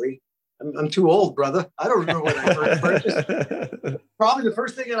 actually. I'm too old, brother. I don't remember what I first purchased. Probably the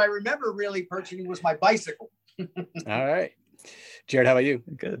first thing that I remember really purchasing was my bicycle. All right. Jared, how about you?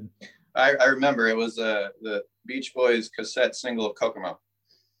 Good. I remember it was the Beach Boys cassette single of Kokomo.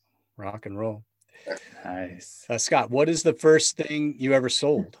 Rock and roll. Nice. Scott, what is the first thing you ever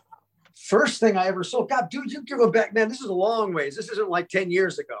sold? First thing I ever sold. God, dude, you go back, man. This is a long ways. This isn't like 10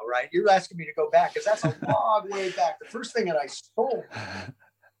 years ago, right? You're asking me to go back because that's a long way back. The first thing that I sold.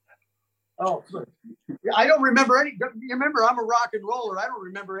 Oh, I don't remember any. You remember, I'm a rock and roller. I don't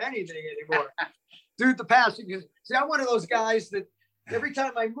remember anything anymore. Dude, the past. See, I'm one of those guys that every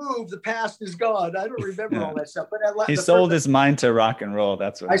time I move, the past is gone. I don't remember all that stuff. But he sold his mind to rock and roll.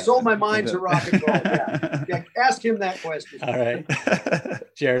 That's what I sold my mind to rock and roll. Yeah. Ask him that question. All right.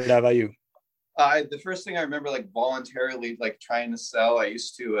 Jared, how about you? The first thing I remember, like voluntarily, like trying to sell, I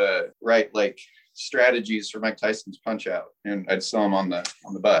used to write like strategies for Mike Tyson's Punch Out, and I'd sell them on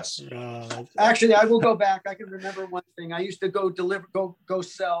the bus. Actually, I will go back. I can remember one thing. I used to go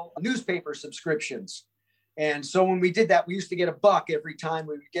sell newspaper subscriptions. And so when we did that, we used to get $1 every time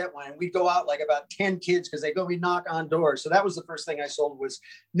we would get one. And we'd go out like about 10 kids because we knock on doors. So that was the first thing I sold was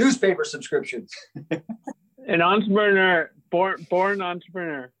newspaper subscriptions. An entrepreneur, born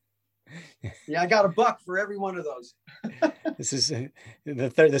entrepreneur. Yeah, I got $1 for every one of those. This is the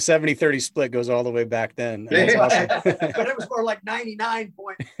 70-30 split goes all the way back then. That's awesome. But it was more like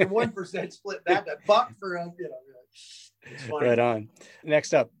 99.1% split. That $1 for it's funny. Right on.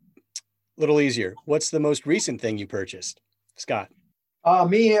 Next up, a little easier. What's the most recent thing you purchased, Scott? A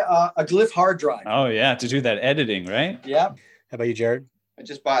Glyph hard drive. Oh yeah, to do that editing, right? Yeah. How about you, Jared? I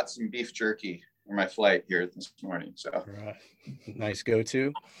just bought some beef jerky for my flight here this morning. So right. Nice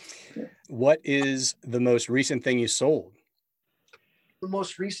go-to. What is the most recent thing you sold? The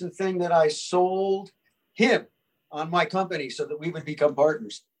most recent thing that I sold him on my company so that we would become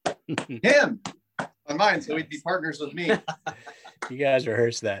partners. Him on mine, so he'd be partners with me. You guys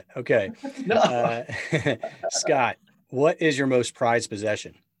rehearsed that. Okay. Scott, what is your most prized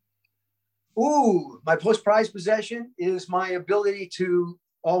possession? Ooh, my most prized possession is my ability to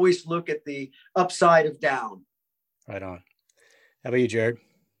always look at the upside of down. Right on. How about you, Jared?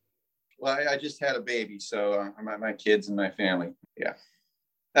 Well, I just had a baby, so my kids and my family. Yeah,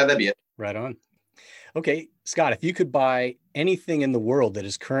 that'd be it. Right on. Okay, Scott, if you could buy anything in the world that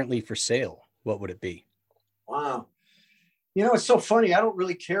is currently for sale, what would it be? Wow. It's so funny. I don't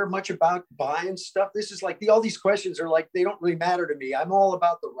really care much about buying stuff. This is like all these questions are like, they don't really matter to me. I'm all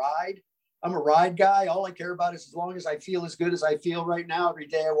about the ride. I'm a ride guy. All I care about is as long as I feel as good as I feel right now, every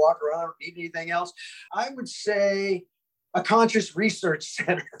day I walk around, I don't need anything else. I would say a conscious research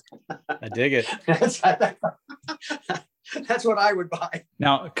center. I dig it. That's what I would buy.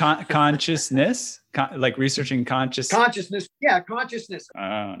 Now, consciousness, like researching consciousness. Yeah, consciousness.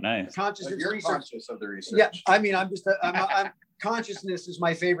 Oh, nice. Consciousness You're research. conscious of the research. Yeah, I mean, consciousness is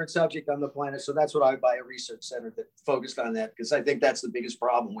my favorite subject on the planet. So that's what I would buy, a research center that focused on that, because I think that's the biggest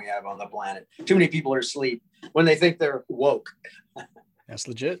problem we have on the planet. Too many people are asleep when they think they're woke. That's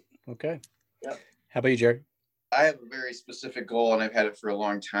legit. Okay. Yep. How about you, Jared? I have a very specific goal, and I've had it for a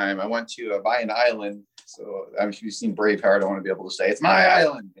long time. I want to buy an island. So if you've seen Braveheart, I want to be able to say it's my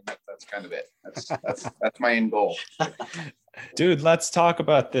island. And that's kind of it. That's my end goal. Dude, let's talk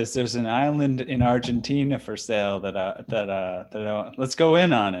about this. There's an island in Argentina for sale let's go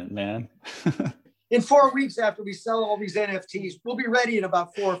in on it, man. In 4 weeks after we sell all these NFTs, we'll be ready in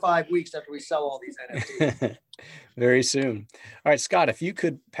about 4 or 5 weeks after we sell all these NFTs. Very soon. All right, Scott, if you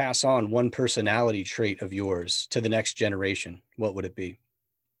could pass on one personality trait of yours to the next generation, what would it be?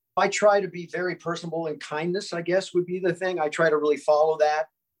 I try to be very personable, and kindness, I guess, would be the thing. I try to really follow that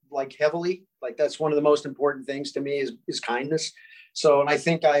like heavily. Like that's one of the most important things to me is kindness. So, and I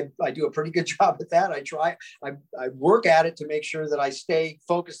think I do a pretty good job at that. I work at it to make sure that I stay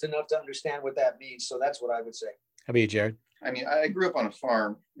focused enough to understand what that means. So that's what I would say. How about you, Jared? I mean, I grew up on a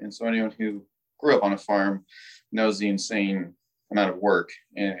farm, and so anyone who grew up on a farm knows the insane amount of work.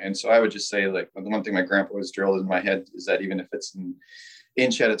 And so I would just say, like, the one thing my grandpa was drilled in my head is that even if it's an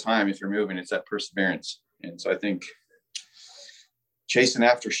inch at a time, if you're moving, it's that perseverance. And so I think chasing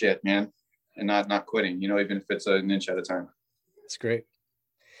after shit, man, and not quitting, even if it's an inch at a time. That's great.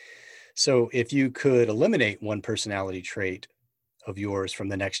 So if you could eliminate one personality trait of yours from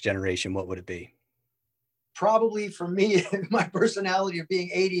the next generation, what would it be? Probably for me, my personality of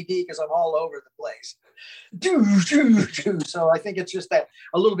being ADD, because I'm all over the place. So I think it's just that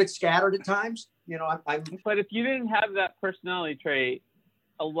a little bit scattered at times. But if you didn't have that personality trait,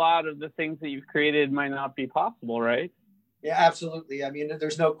 a lot of the things that you've created might not be possible, right? Yeah, absolutely. I mean,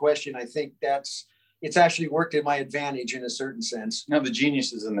 there's no question. I think that's it's actually worked in my advantage in a certain sense. No, the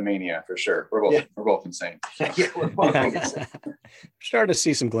genius is in the mania for sure. We're both insane. Yeah, we're both insane. Starting to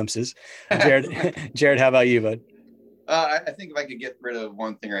see some glimpses. Jerad, how about you, bud? I think if I could get rid of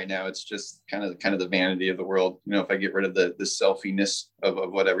one thing right now, it's just kind of the vanity of the world. You know, if I get rid of the selfiness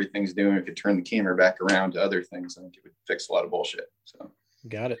of what everything's doing, we could turn the camera back around to other things. I think it would fix a lot of bullshit. So,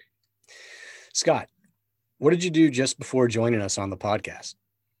 got it. Scott, what did you do just before joining us on the podcast?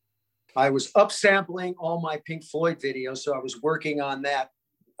 I was upsampling all my Pink Floyd videos, so I was working on that,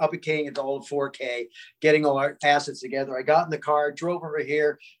 updating it to all 4K, getting all our assets together. I got in the car, drove over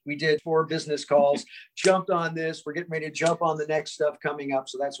here. We did 4 business calls, jumped on this. We're getting ready to jump on the next stuff coming up.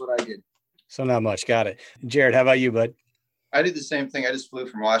 So that's what I did. So not much. Got it. Jerad, how about you, bud? I did the same thing. I just flew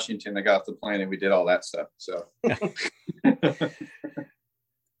from Washington. I got off the plane and we did all that stuff. So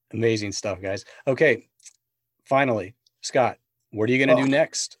amazing stuff, guys. Okay. Finally, Scott, what are you going to do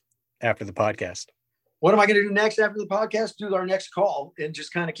next after the podcast? What am I going to do next after the podcast? Do our next call and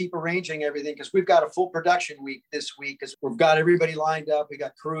just kind of keep arranging everything, because we've got a full production week this week, because we've got everybody lined up. We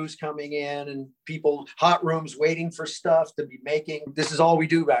got crews coming in and people, hot rooms waiting for stuff to be making. This is all we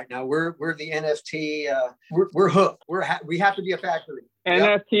do right now. We're the NFT. We're hooked. We have to be a factory.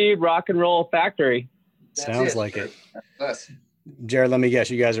 NFT rock and roll factory. Sounds like it. That's Jerad, let me guess,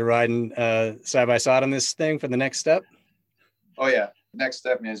 you guys are riding side by side on this thing for the next step? Oh yeah. Next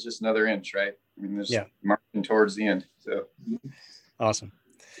step, man, is just another inch, right? I mean, there's marching towards the end. So awesome.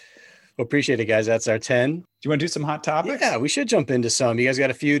 Well, appreciate it, guys. That's our 10. Do you want to do some hot topics? Yeah, we should jump into some. You guys got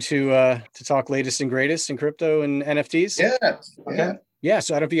a few to talk latest and greatest in crypto and NFTs? Yeah. Okay. Yeah.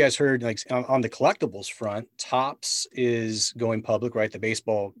 So I don't know if you guys heard, like on the collectibles front, Topps is going public, right? The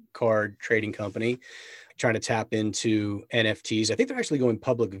baseball card trading company, trying to tap into NFTs. I think they're actually going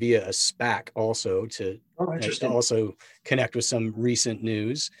public via a SPAC also to also connect with some recent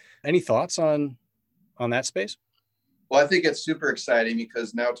news. Any thoughts on that space? Well, I think it's super exciting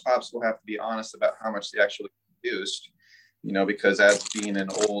because now Topps will have to be honest about how much they actually produced, you know, because as being an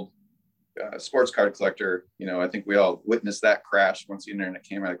old sports card collector, you know, I think we all witnessed that crash once the internet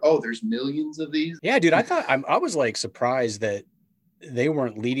came out. Like, oh, there's millions of these. Yeah, dude, I was like surprised that they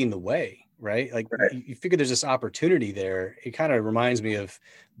weren't leading the way, right? Like you figure there's this opportunity there. It kind of reminds me of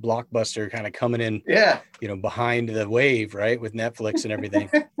Blockbuster kind of coming in, you know, behind the wave, right? With Netflix and everything.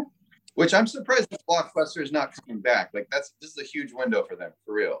 Which I'm surprised that Blockbuster is not coming back. Like this is a huge window for them,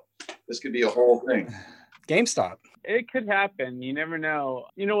 for real. This could be a whole thing. GameStop. It could happen. You never know.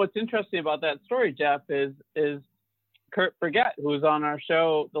 You know, what's interesting about that story, Jeff, is Kurt Forget, who was on our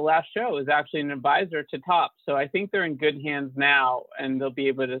show, the last show, is actually an advisor to Topps. So I think they're in good hands now, and they'll be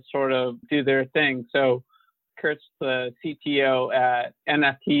able to sort of do their thing. So Kurt's the CTO at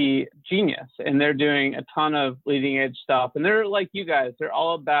NFT Genius, and they're doing a ton of leading edge stuff. And they're like you guys, they're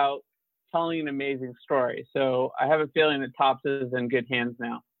all about telling an amazing story. So I have a feeling that Topps is in good hands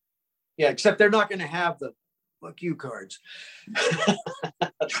now. Yeah, except they're not going to have the fuck you cards.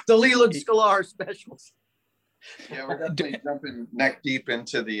 The Leland Sklar specials. Yeah, we're definitely jumping neck deep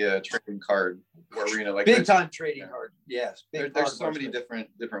into the trading card arena. Like big time trading card. Yes. There's so many different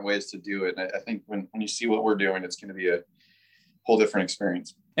ways to do it. And I think when you see what we're doing, it's going to be a whole different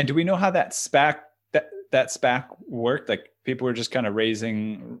experience. And do we know how that SPAC worked? Like people were just kind of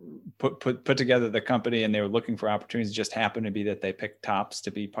put together the company and they were looking for opportunities. It just happened to be that they picked Topps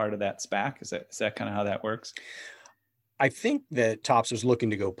to be part of that SPAC. Is that kind of how that works? I think that Topps was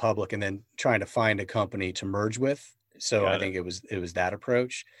looking to go public and then trying to find a company to merge with. So I think it was that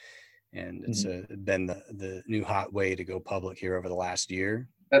approach. And it's been the new hot way to go public here over the last year.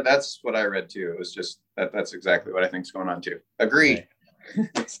 That's what I read too. It was just that's exactly what I think is going on too. Agree.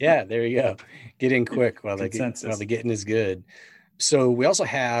 Right. Yeah, there you go. Get in quick while the getting is good. So we also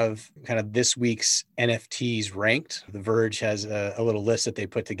have kind of this week's NFTs ranked. The Verge has a little list that they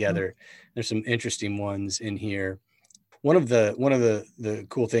put together. There's some interesting ones in here. One of the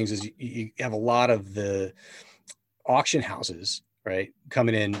cool things is you have a lot of the auction houses, right,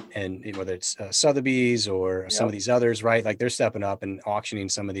 coming in, and whether it's Sotheby's or some of these others, right, like they're stepping up and auctioning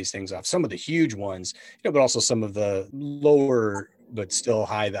some of these things off. Some of the huge ones, you know, but also some of the lower but still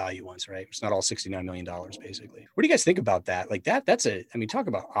high value ones, right? It's not all $69 million basically. What do you guys think about that? Like that's I mean, talk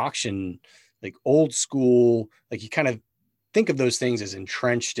about auction, like old school, like you kind of think of those things as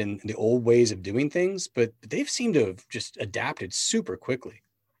entrenched in the old ways of doing things, but they've seemed to have just adapted super quickly.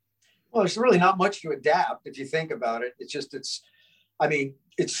 Well, there's really not much to adapt if you think about it.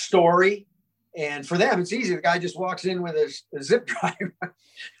 It's story. And for them, it's easy. The guy just walks in with a zip drive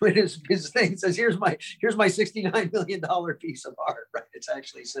with his thing, says, here's my $69 million piece of art, right? It's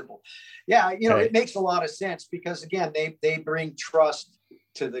actually simple. Yeah, you know, It makes a lot of sense because, again, they bring trust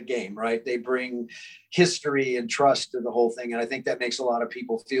to the game, right? They bring history and trust to the whole thing. And I think that makes a lot of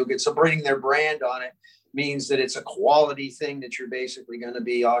people feel good. So bringing their brand on it means that it's a quality thing that you're basically going to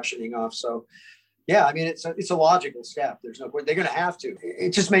be auctioning off. So yeah, I mean, it's a logical step. There's no point. They're going to have to. It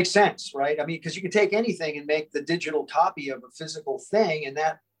just makes sense, right? I mean, because you can take anything and make the digital copy of a physical thing, and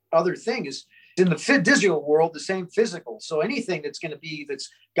that other thing is in the digital world the same physical. So anything that's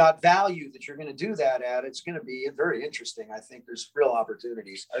got value that you're going to do that at, it's going to be very interesting. I think there's real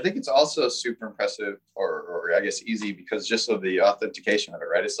opportunities. I think it's also super impressive, or I guess easy, because just of the authentication of it,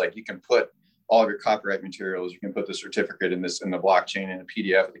 right? It's like you can put all of your copyright materials, you can put the certificate in the blockchain in a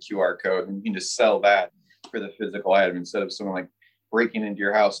PDF with a QR code, and you can just sell that for the physical item instead of someone like breaking into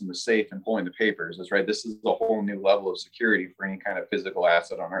your house in the safe and pulling the papers. That's right. This is a whole new level of security for any kind of physical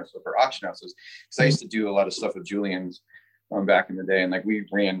asset on earth. So for auction houses, because I used to do a lot of stuff with Julian's back in the day, and like we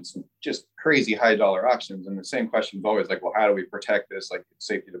ran some just crazy high dollar auctions, and the same question is always like, well, how do we protect this? Like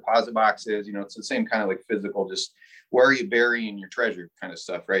safety deposit boxes, it's the same kind of like physical, just where are you burying your treasure kind of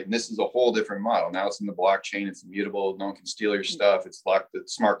stuff, right? And this is a whole different model. Now it's in the blockchain, it's immutable, no one can steal your stuff, it's locked with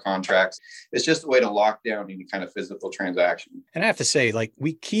smart contracts. It's just a way to lock down any kind of physical transaction. And I have to say, like,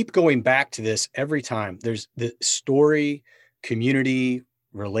 we keep going back to this every time. There's the story, community,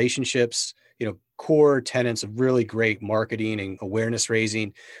 relationships, core tenets of really great marketing and awareness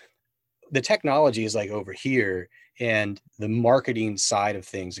raising. The technology is like over here, and the marketing side of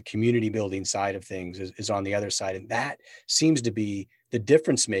things, the community building side of things is on the other side. And that seems to be the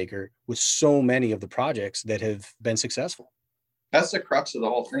difference maker with so many of the projects that have been successful. That's the crux of the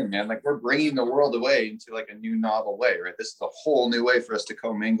whole thing, man. Like, we're bringing the world away into like a new novel way, right? This is a whole new way for us to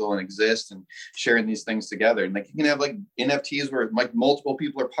commingle and exist and sharing these things together. And like, you can have like NFTs where like multiple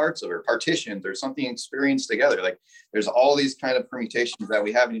people are parts of it, or partitions, or something experienced together. Like, there's all these kind of permutations that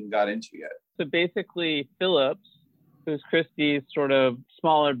we haven't even got into yet. So basically, Phillips, who's Christie's sort of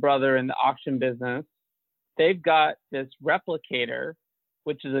smaller brother in the auction business, they've got this replicator,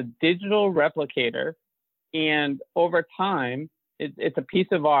 which is a digital replicator. And over time, it's a piece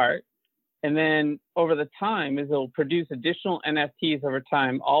of art. And then over the time, it'll produce additional NFTs over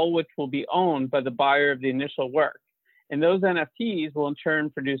time, all which will be owned by the buyer of the initial work. And those NFTs will in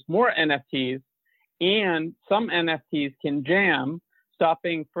turn produce more NFTs, and some NFTs can jam,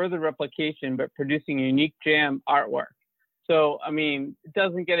 stopping further replication, but producing unique jam artwork. So, I mean, it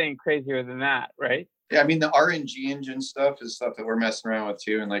doesn't get any crazier than that, right? Yeah, I mean, the RNG engine stuff is stuff that we're messing around with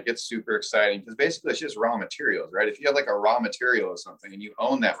too. And like, it's super exciting because basically it's just raw materials, right? If you have like a raw material of something and you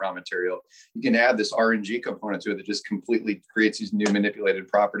own that raw material, you can add this RNG component to it that just completely creates these new manipulated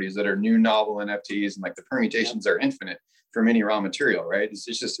properties that are new novel NFTs. And like, the permutations are infinite from any raw material, right?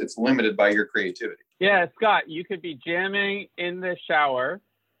 It's limited by your creativity. Yeah, Scott, you could be jamming in the shower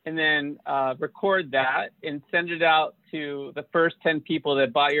and then record that and send it out to the first 10 people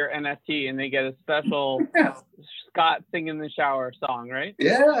that buy your NFT, and they get a special Scott Sing in the Shower song, right?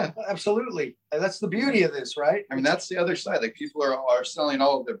 Yeah, absolutely. That's the beauty of this, right? I mean, that's the other side. Like, people are selling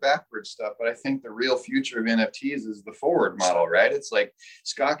all of their backwards stuff, but I think the real future of NFTs is the forward model, right? It's like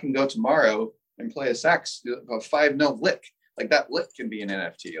Scott can go tomorrow and play a 5-note lick. Like, that lick can be an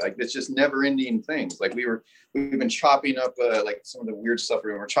NFT. Like, it's just never ending things. Like, we've been chopping up like some of the weird stuff.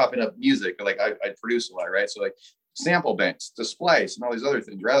 We're chopping up music. Like, I produce a lot, right? So like sample banks to splice and all these other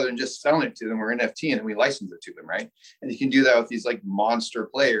things, rather than just selling it to them or NFT and then we license it to them, right? And you can do that with these like monster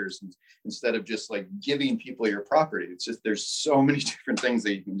players instead of just like giving people your property. It's just, there's so many different things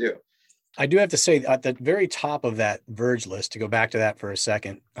that you can do. I do have to say, at the very top of that Verge list, to go back to that for a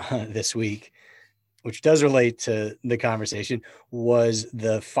second this week, which does relate to the conversation, was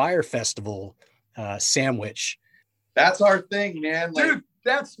the Fyre Festival sandwich. That's our thing, man. Like, dude,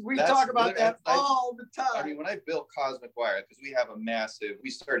 we talk about that all the time. I mean, when I built Cosmic Wire, because we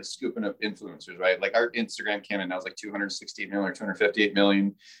started scooping up influencers, right? Like, our Instagram came in, that was like 268 million or 258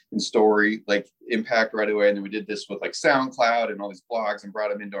 million in story, like, impact right away. And then we did this with like SoundCloud and all these blogs and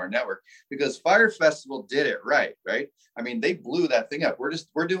brought them into our network because Fyre Festival did it right? I mean, they blew that thing up.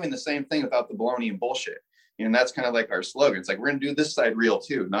 We're doing the same thing without the baloney and bullshit. And that's kind of like our slogan. It's like, we're going to do this side real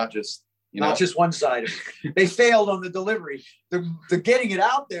too, not just one side. They failed on the delivery. The getting it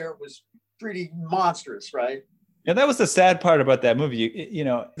out there was pretty monstrous, right? Yeah, that was the sad part about that movie.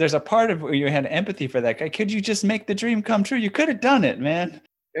 There's a part of where you had empathy for that guy. Could you just make the dream come true? You could have done it, man.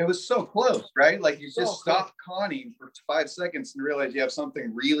 It was so close, right? Like, you just stop conning for 5 seconds and realize you have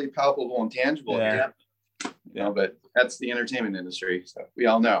something really palpable and tangible here. But that's the entertainment industry. So we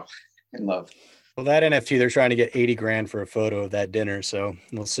all know and love. Well, that NFT, they're trying to get 80 grand for a photo of that dinner. So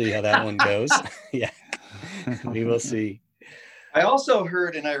we'll see how that one goes. Yeah, we will see. I also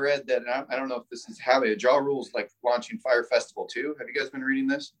heard and I read that, and I don't know if this is happening, Ja Rule's like launching Fyre Festival too. Have you guys been reading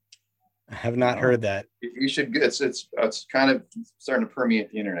this? I have not heard that. You should. It's kind of starting to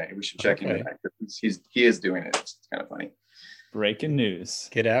permeate the internet. We should check into that. He is doing it. It's kind of funny. Breaking news.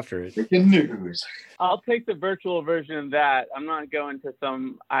 Get after it. Breaking news. I'll take the virtual version of that. I'm not going to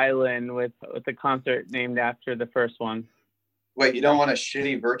some island with a concert named after the first one. Wait, you don't want a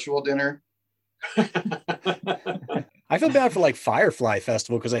shitty virtual dinner? I feel bad for like Firefly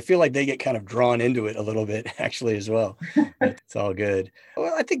Festival because I feel like they get kind of drawn into it a little bit actually as well. It's all good.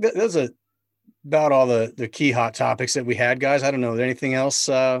 Well, I think that those are about all the key hot topics that we had, guys. I don't know. Is there anything else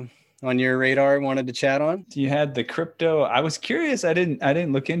on your radar wanted to chat on? You had the crypto. I was curious. I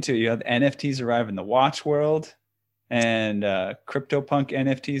didn't look into it. You had the NFTs arrive in the watch world and CryptoPunk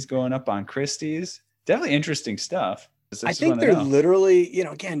NFTs going up on Christie's. Definitely interesting stuff. I think they're literally,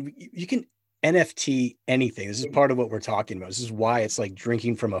 again, you can NFT anything. This is part of what we're talking about. This is why it's like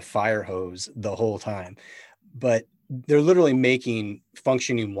drinking from a fire hose the whole time. But they're literally making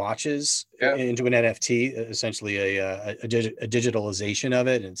functioning watches into an NFT, essentially a digitalization of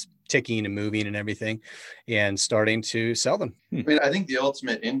it. And it's ticking and moving and everything, and starting to sell them. I mean, I think the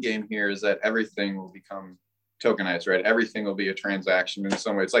ultimate end game here is that everything will become tokenized, right? Everything will be a transaction in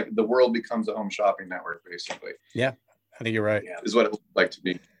some way. It's like the world becomes a home shopping network, basically. Yeah. I think you're right. Yeah, is what it would like to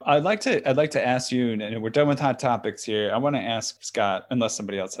be. I'd like to ask you, and we're done with hot topics here. I want to ask Scott, unless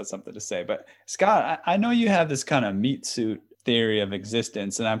somebody else has something to say. But Scott, I know you have this kind of meat suit theory of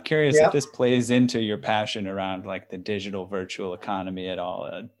existence, and I'm curious if this plays into your passion around like the digital virtual economy at all.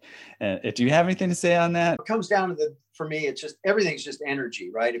 Do you have anything to say on that? It comes down to for me, it's just everything's just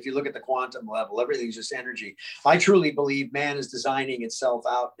energy, right? If you look at the quantum level, everything's just energy. I truly believe man is designing itself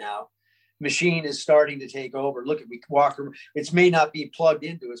out now. Machine is starting to take over. Look, we walk, it may not be plugged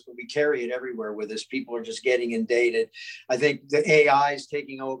into us, but we carry it everywhere with us. People are just getting inundated. I think the AI is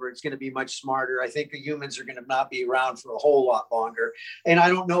taking over. It's going to be much smarter. I think the humans are going to not be around for a whole lot longer. And I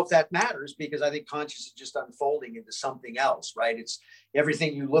don't know if that matters because I think consciousness is just unfolding into something else, right? It's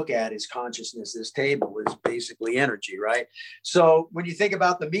everything you look at is consciousness. This table is basically energy, right? So when you think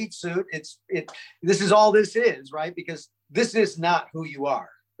about the meat suit, this is all this is, right? Because this is not who you are.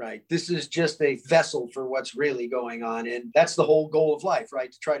 Right. This is just a vessel for what's really going on. And that's the whole goal of life,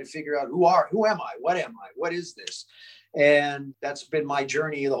 right? To try to figure out who am I? What am I? What is this? And that's been my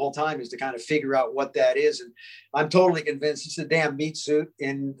journey the whole time, is to kind of figure out what that is. And I'm totally convinced it's a damn meat suit.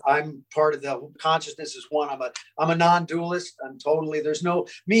 And I'm part of the consciousness is one. I'm a non-dualist. There's no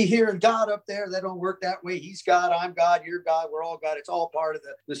me here and God up there. That don't work that way. He's God, I'm God, you're God, we're all God. It's all part of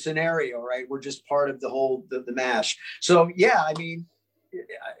the scenario, right? We're just part of the whole, the mash. So yeah, I mean,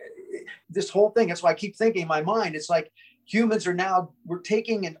 this whole thing, that's why I keep thinking in my mind, it's like humans are now, we're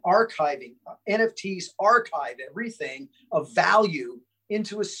taking and archiving, NFTs archive everything of value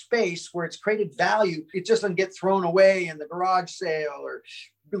into a space where it's created value. It just doesn't get thrown away in the garage sale or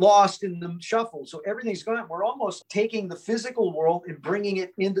lost in the shuffle. So everything's gone. We're almost taking the physical world and bringing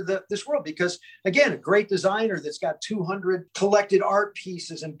it into this world, because again, a great designer that's got 200 collected art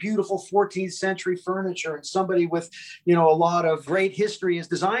pieces and beautiful 14th century furniture, and somebody with, a lot of great history as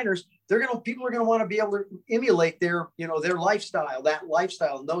designers, people are going to want to be able to emulate their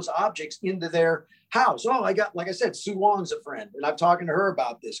lifestyle, and those objects into their house. Oh, I got, like I said, Sue Wong's a friend, and I'm talking to her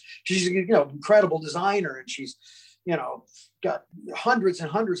about this. She's incredible designer, and she's, got hundreds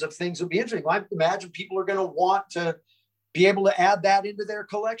and hundreds of things. It'll be interesting. I imagine people are going to want to be able to add that into their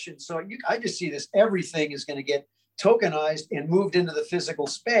collection. So I just see this, everything is going to get tokenized and moved into the physical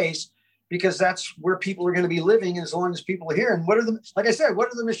space, because that's where people are going to be living as long as people are here. And what are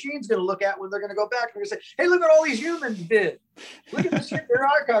the machines going to look at when they're going to go back? They're going to say, hey, look what all these humans did. Look at the shit they're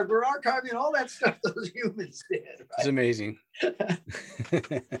archived. We're archiving all that stuff those humans did. Right? It's amazing.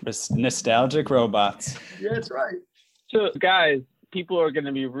 Nostalgic robots. Yeah, that's right. So guys, people are going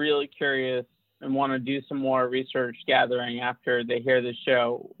to be really curious and want to do some more research gathering after they hear the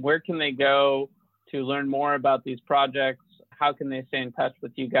show. Where can they go to learn more about these projects? How can they stay in touch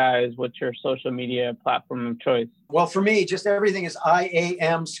with you guys? What's your social media platform of choice? Well, for me, just everything is I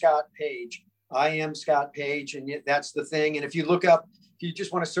am Scott Page. I am Scott Page. And that's the thing. And if you look up, if you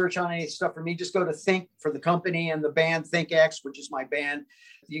just want to search on any stuff for me, just go to Think for the company and the band ThinkX, which is my band.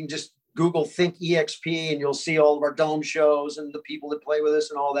 You can just Google Think EXP and you'll see all of our dome shows and the people that play with us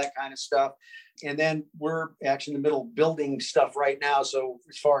and all that kind of stuff. And then we're actually in the middle of building stuff right now. So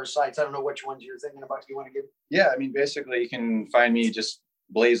as far as sites, I don't know which ones you're thinking about. You want to give? Yeah, I mean, basically you can find me just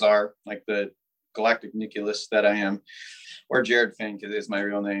Blazar, like the galactic nucleus that I am, or Jerad Finck is my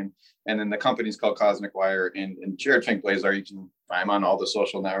real name. And then the company's called Cosmic Wire, and Jerad Finck Blazar, I'm on all the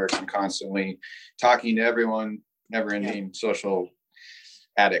social networks. I'm constantly talking to everyone, never-ending social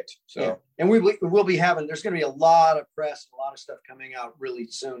addict. So, and we'll be having. There's going to be a lot of press, a lot of stuff coming out really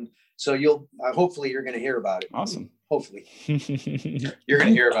soon. So you'll hopefully you're going to hear about it. Awesome. Hopefully, you're going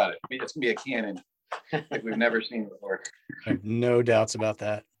to hear about it. I mean, it's going to be a canon like we've never seen before. I have no doubts about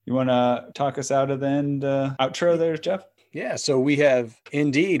that. You want to talk us out of the end outro there, Jeff? Yeah, so we've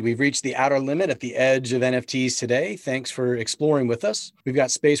reached the outer limit at the edge of NFTs today. Thanks for exploring with us. We've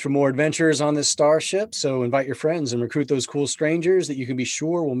got space for more adventures on this starship, so invite your friends and recruit those cool strangers that you can be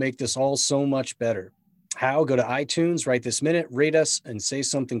sure will make this all so much better. How? Go to iTunes right this minute, rate us, and say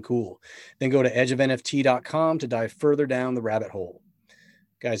something cool. Then go to edgeofnft.com to dive further down the rabbit hole.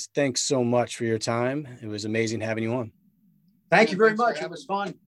 Guys, thanks so much for your time. It was amazing having you on. Thank you very much. It was fun.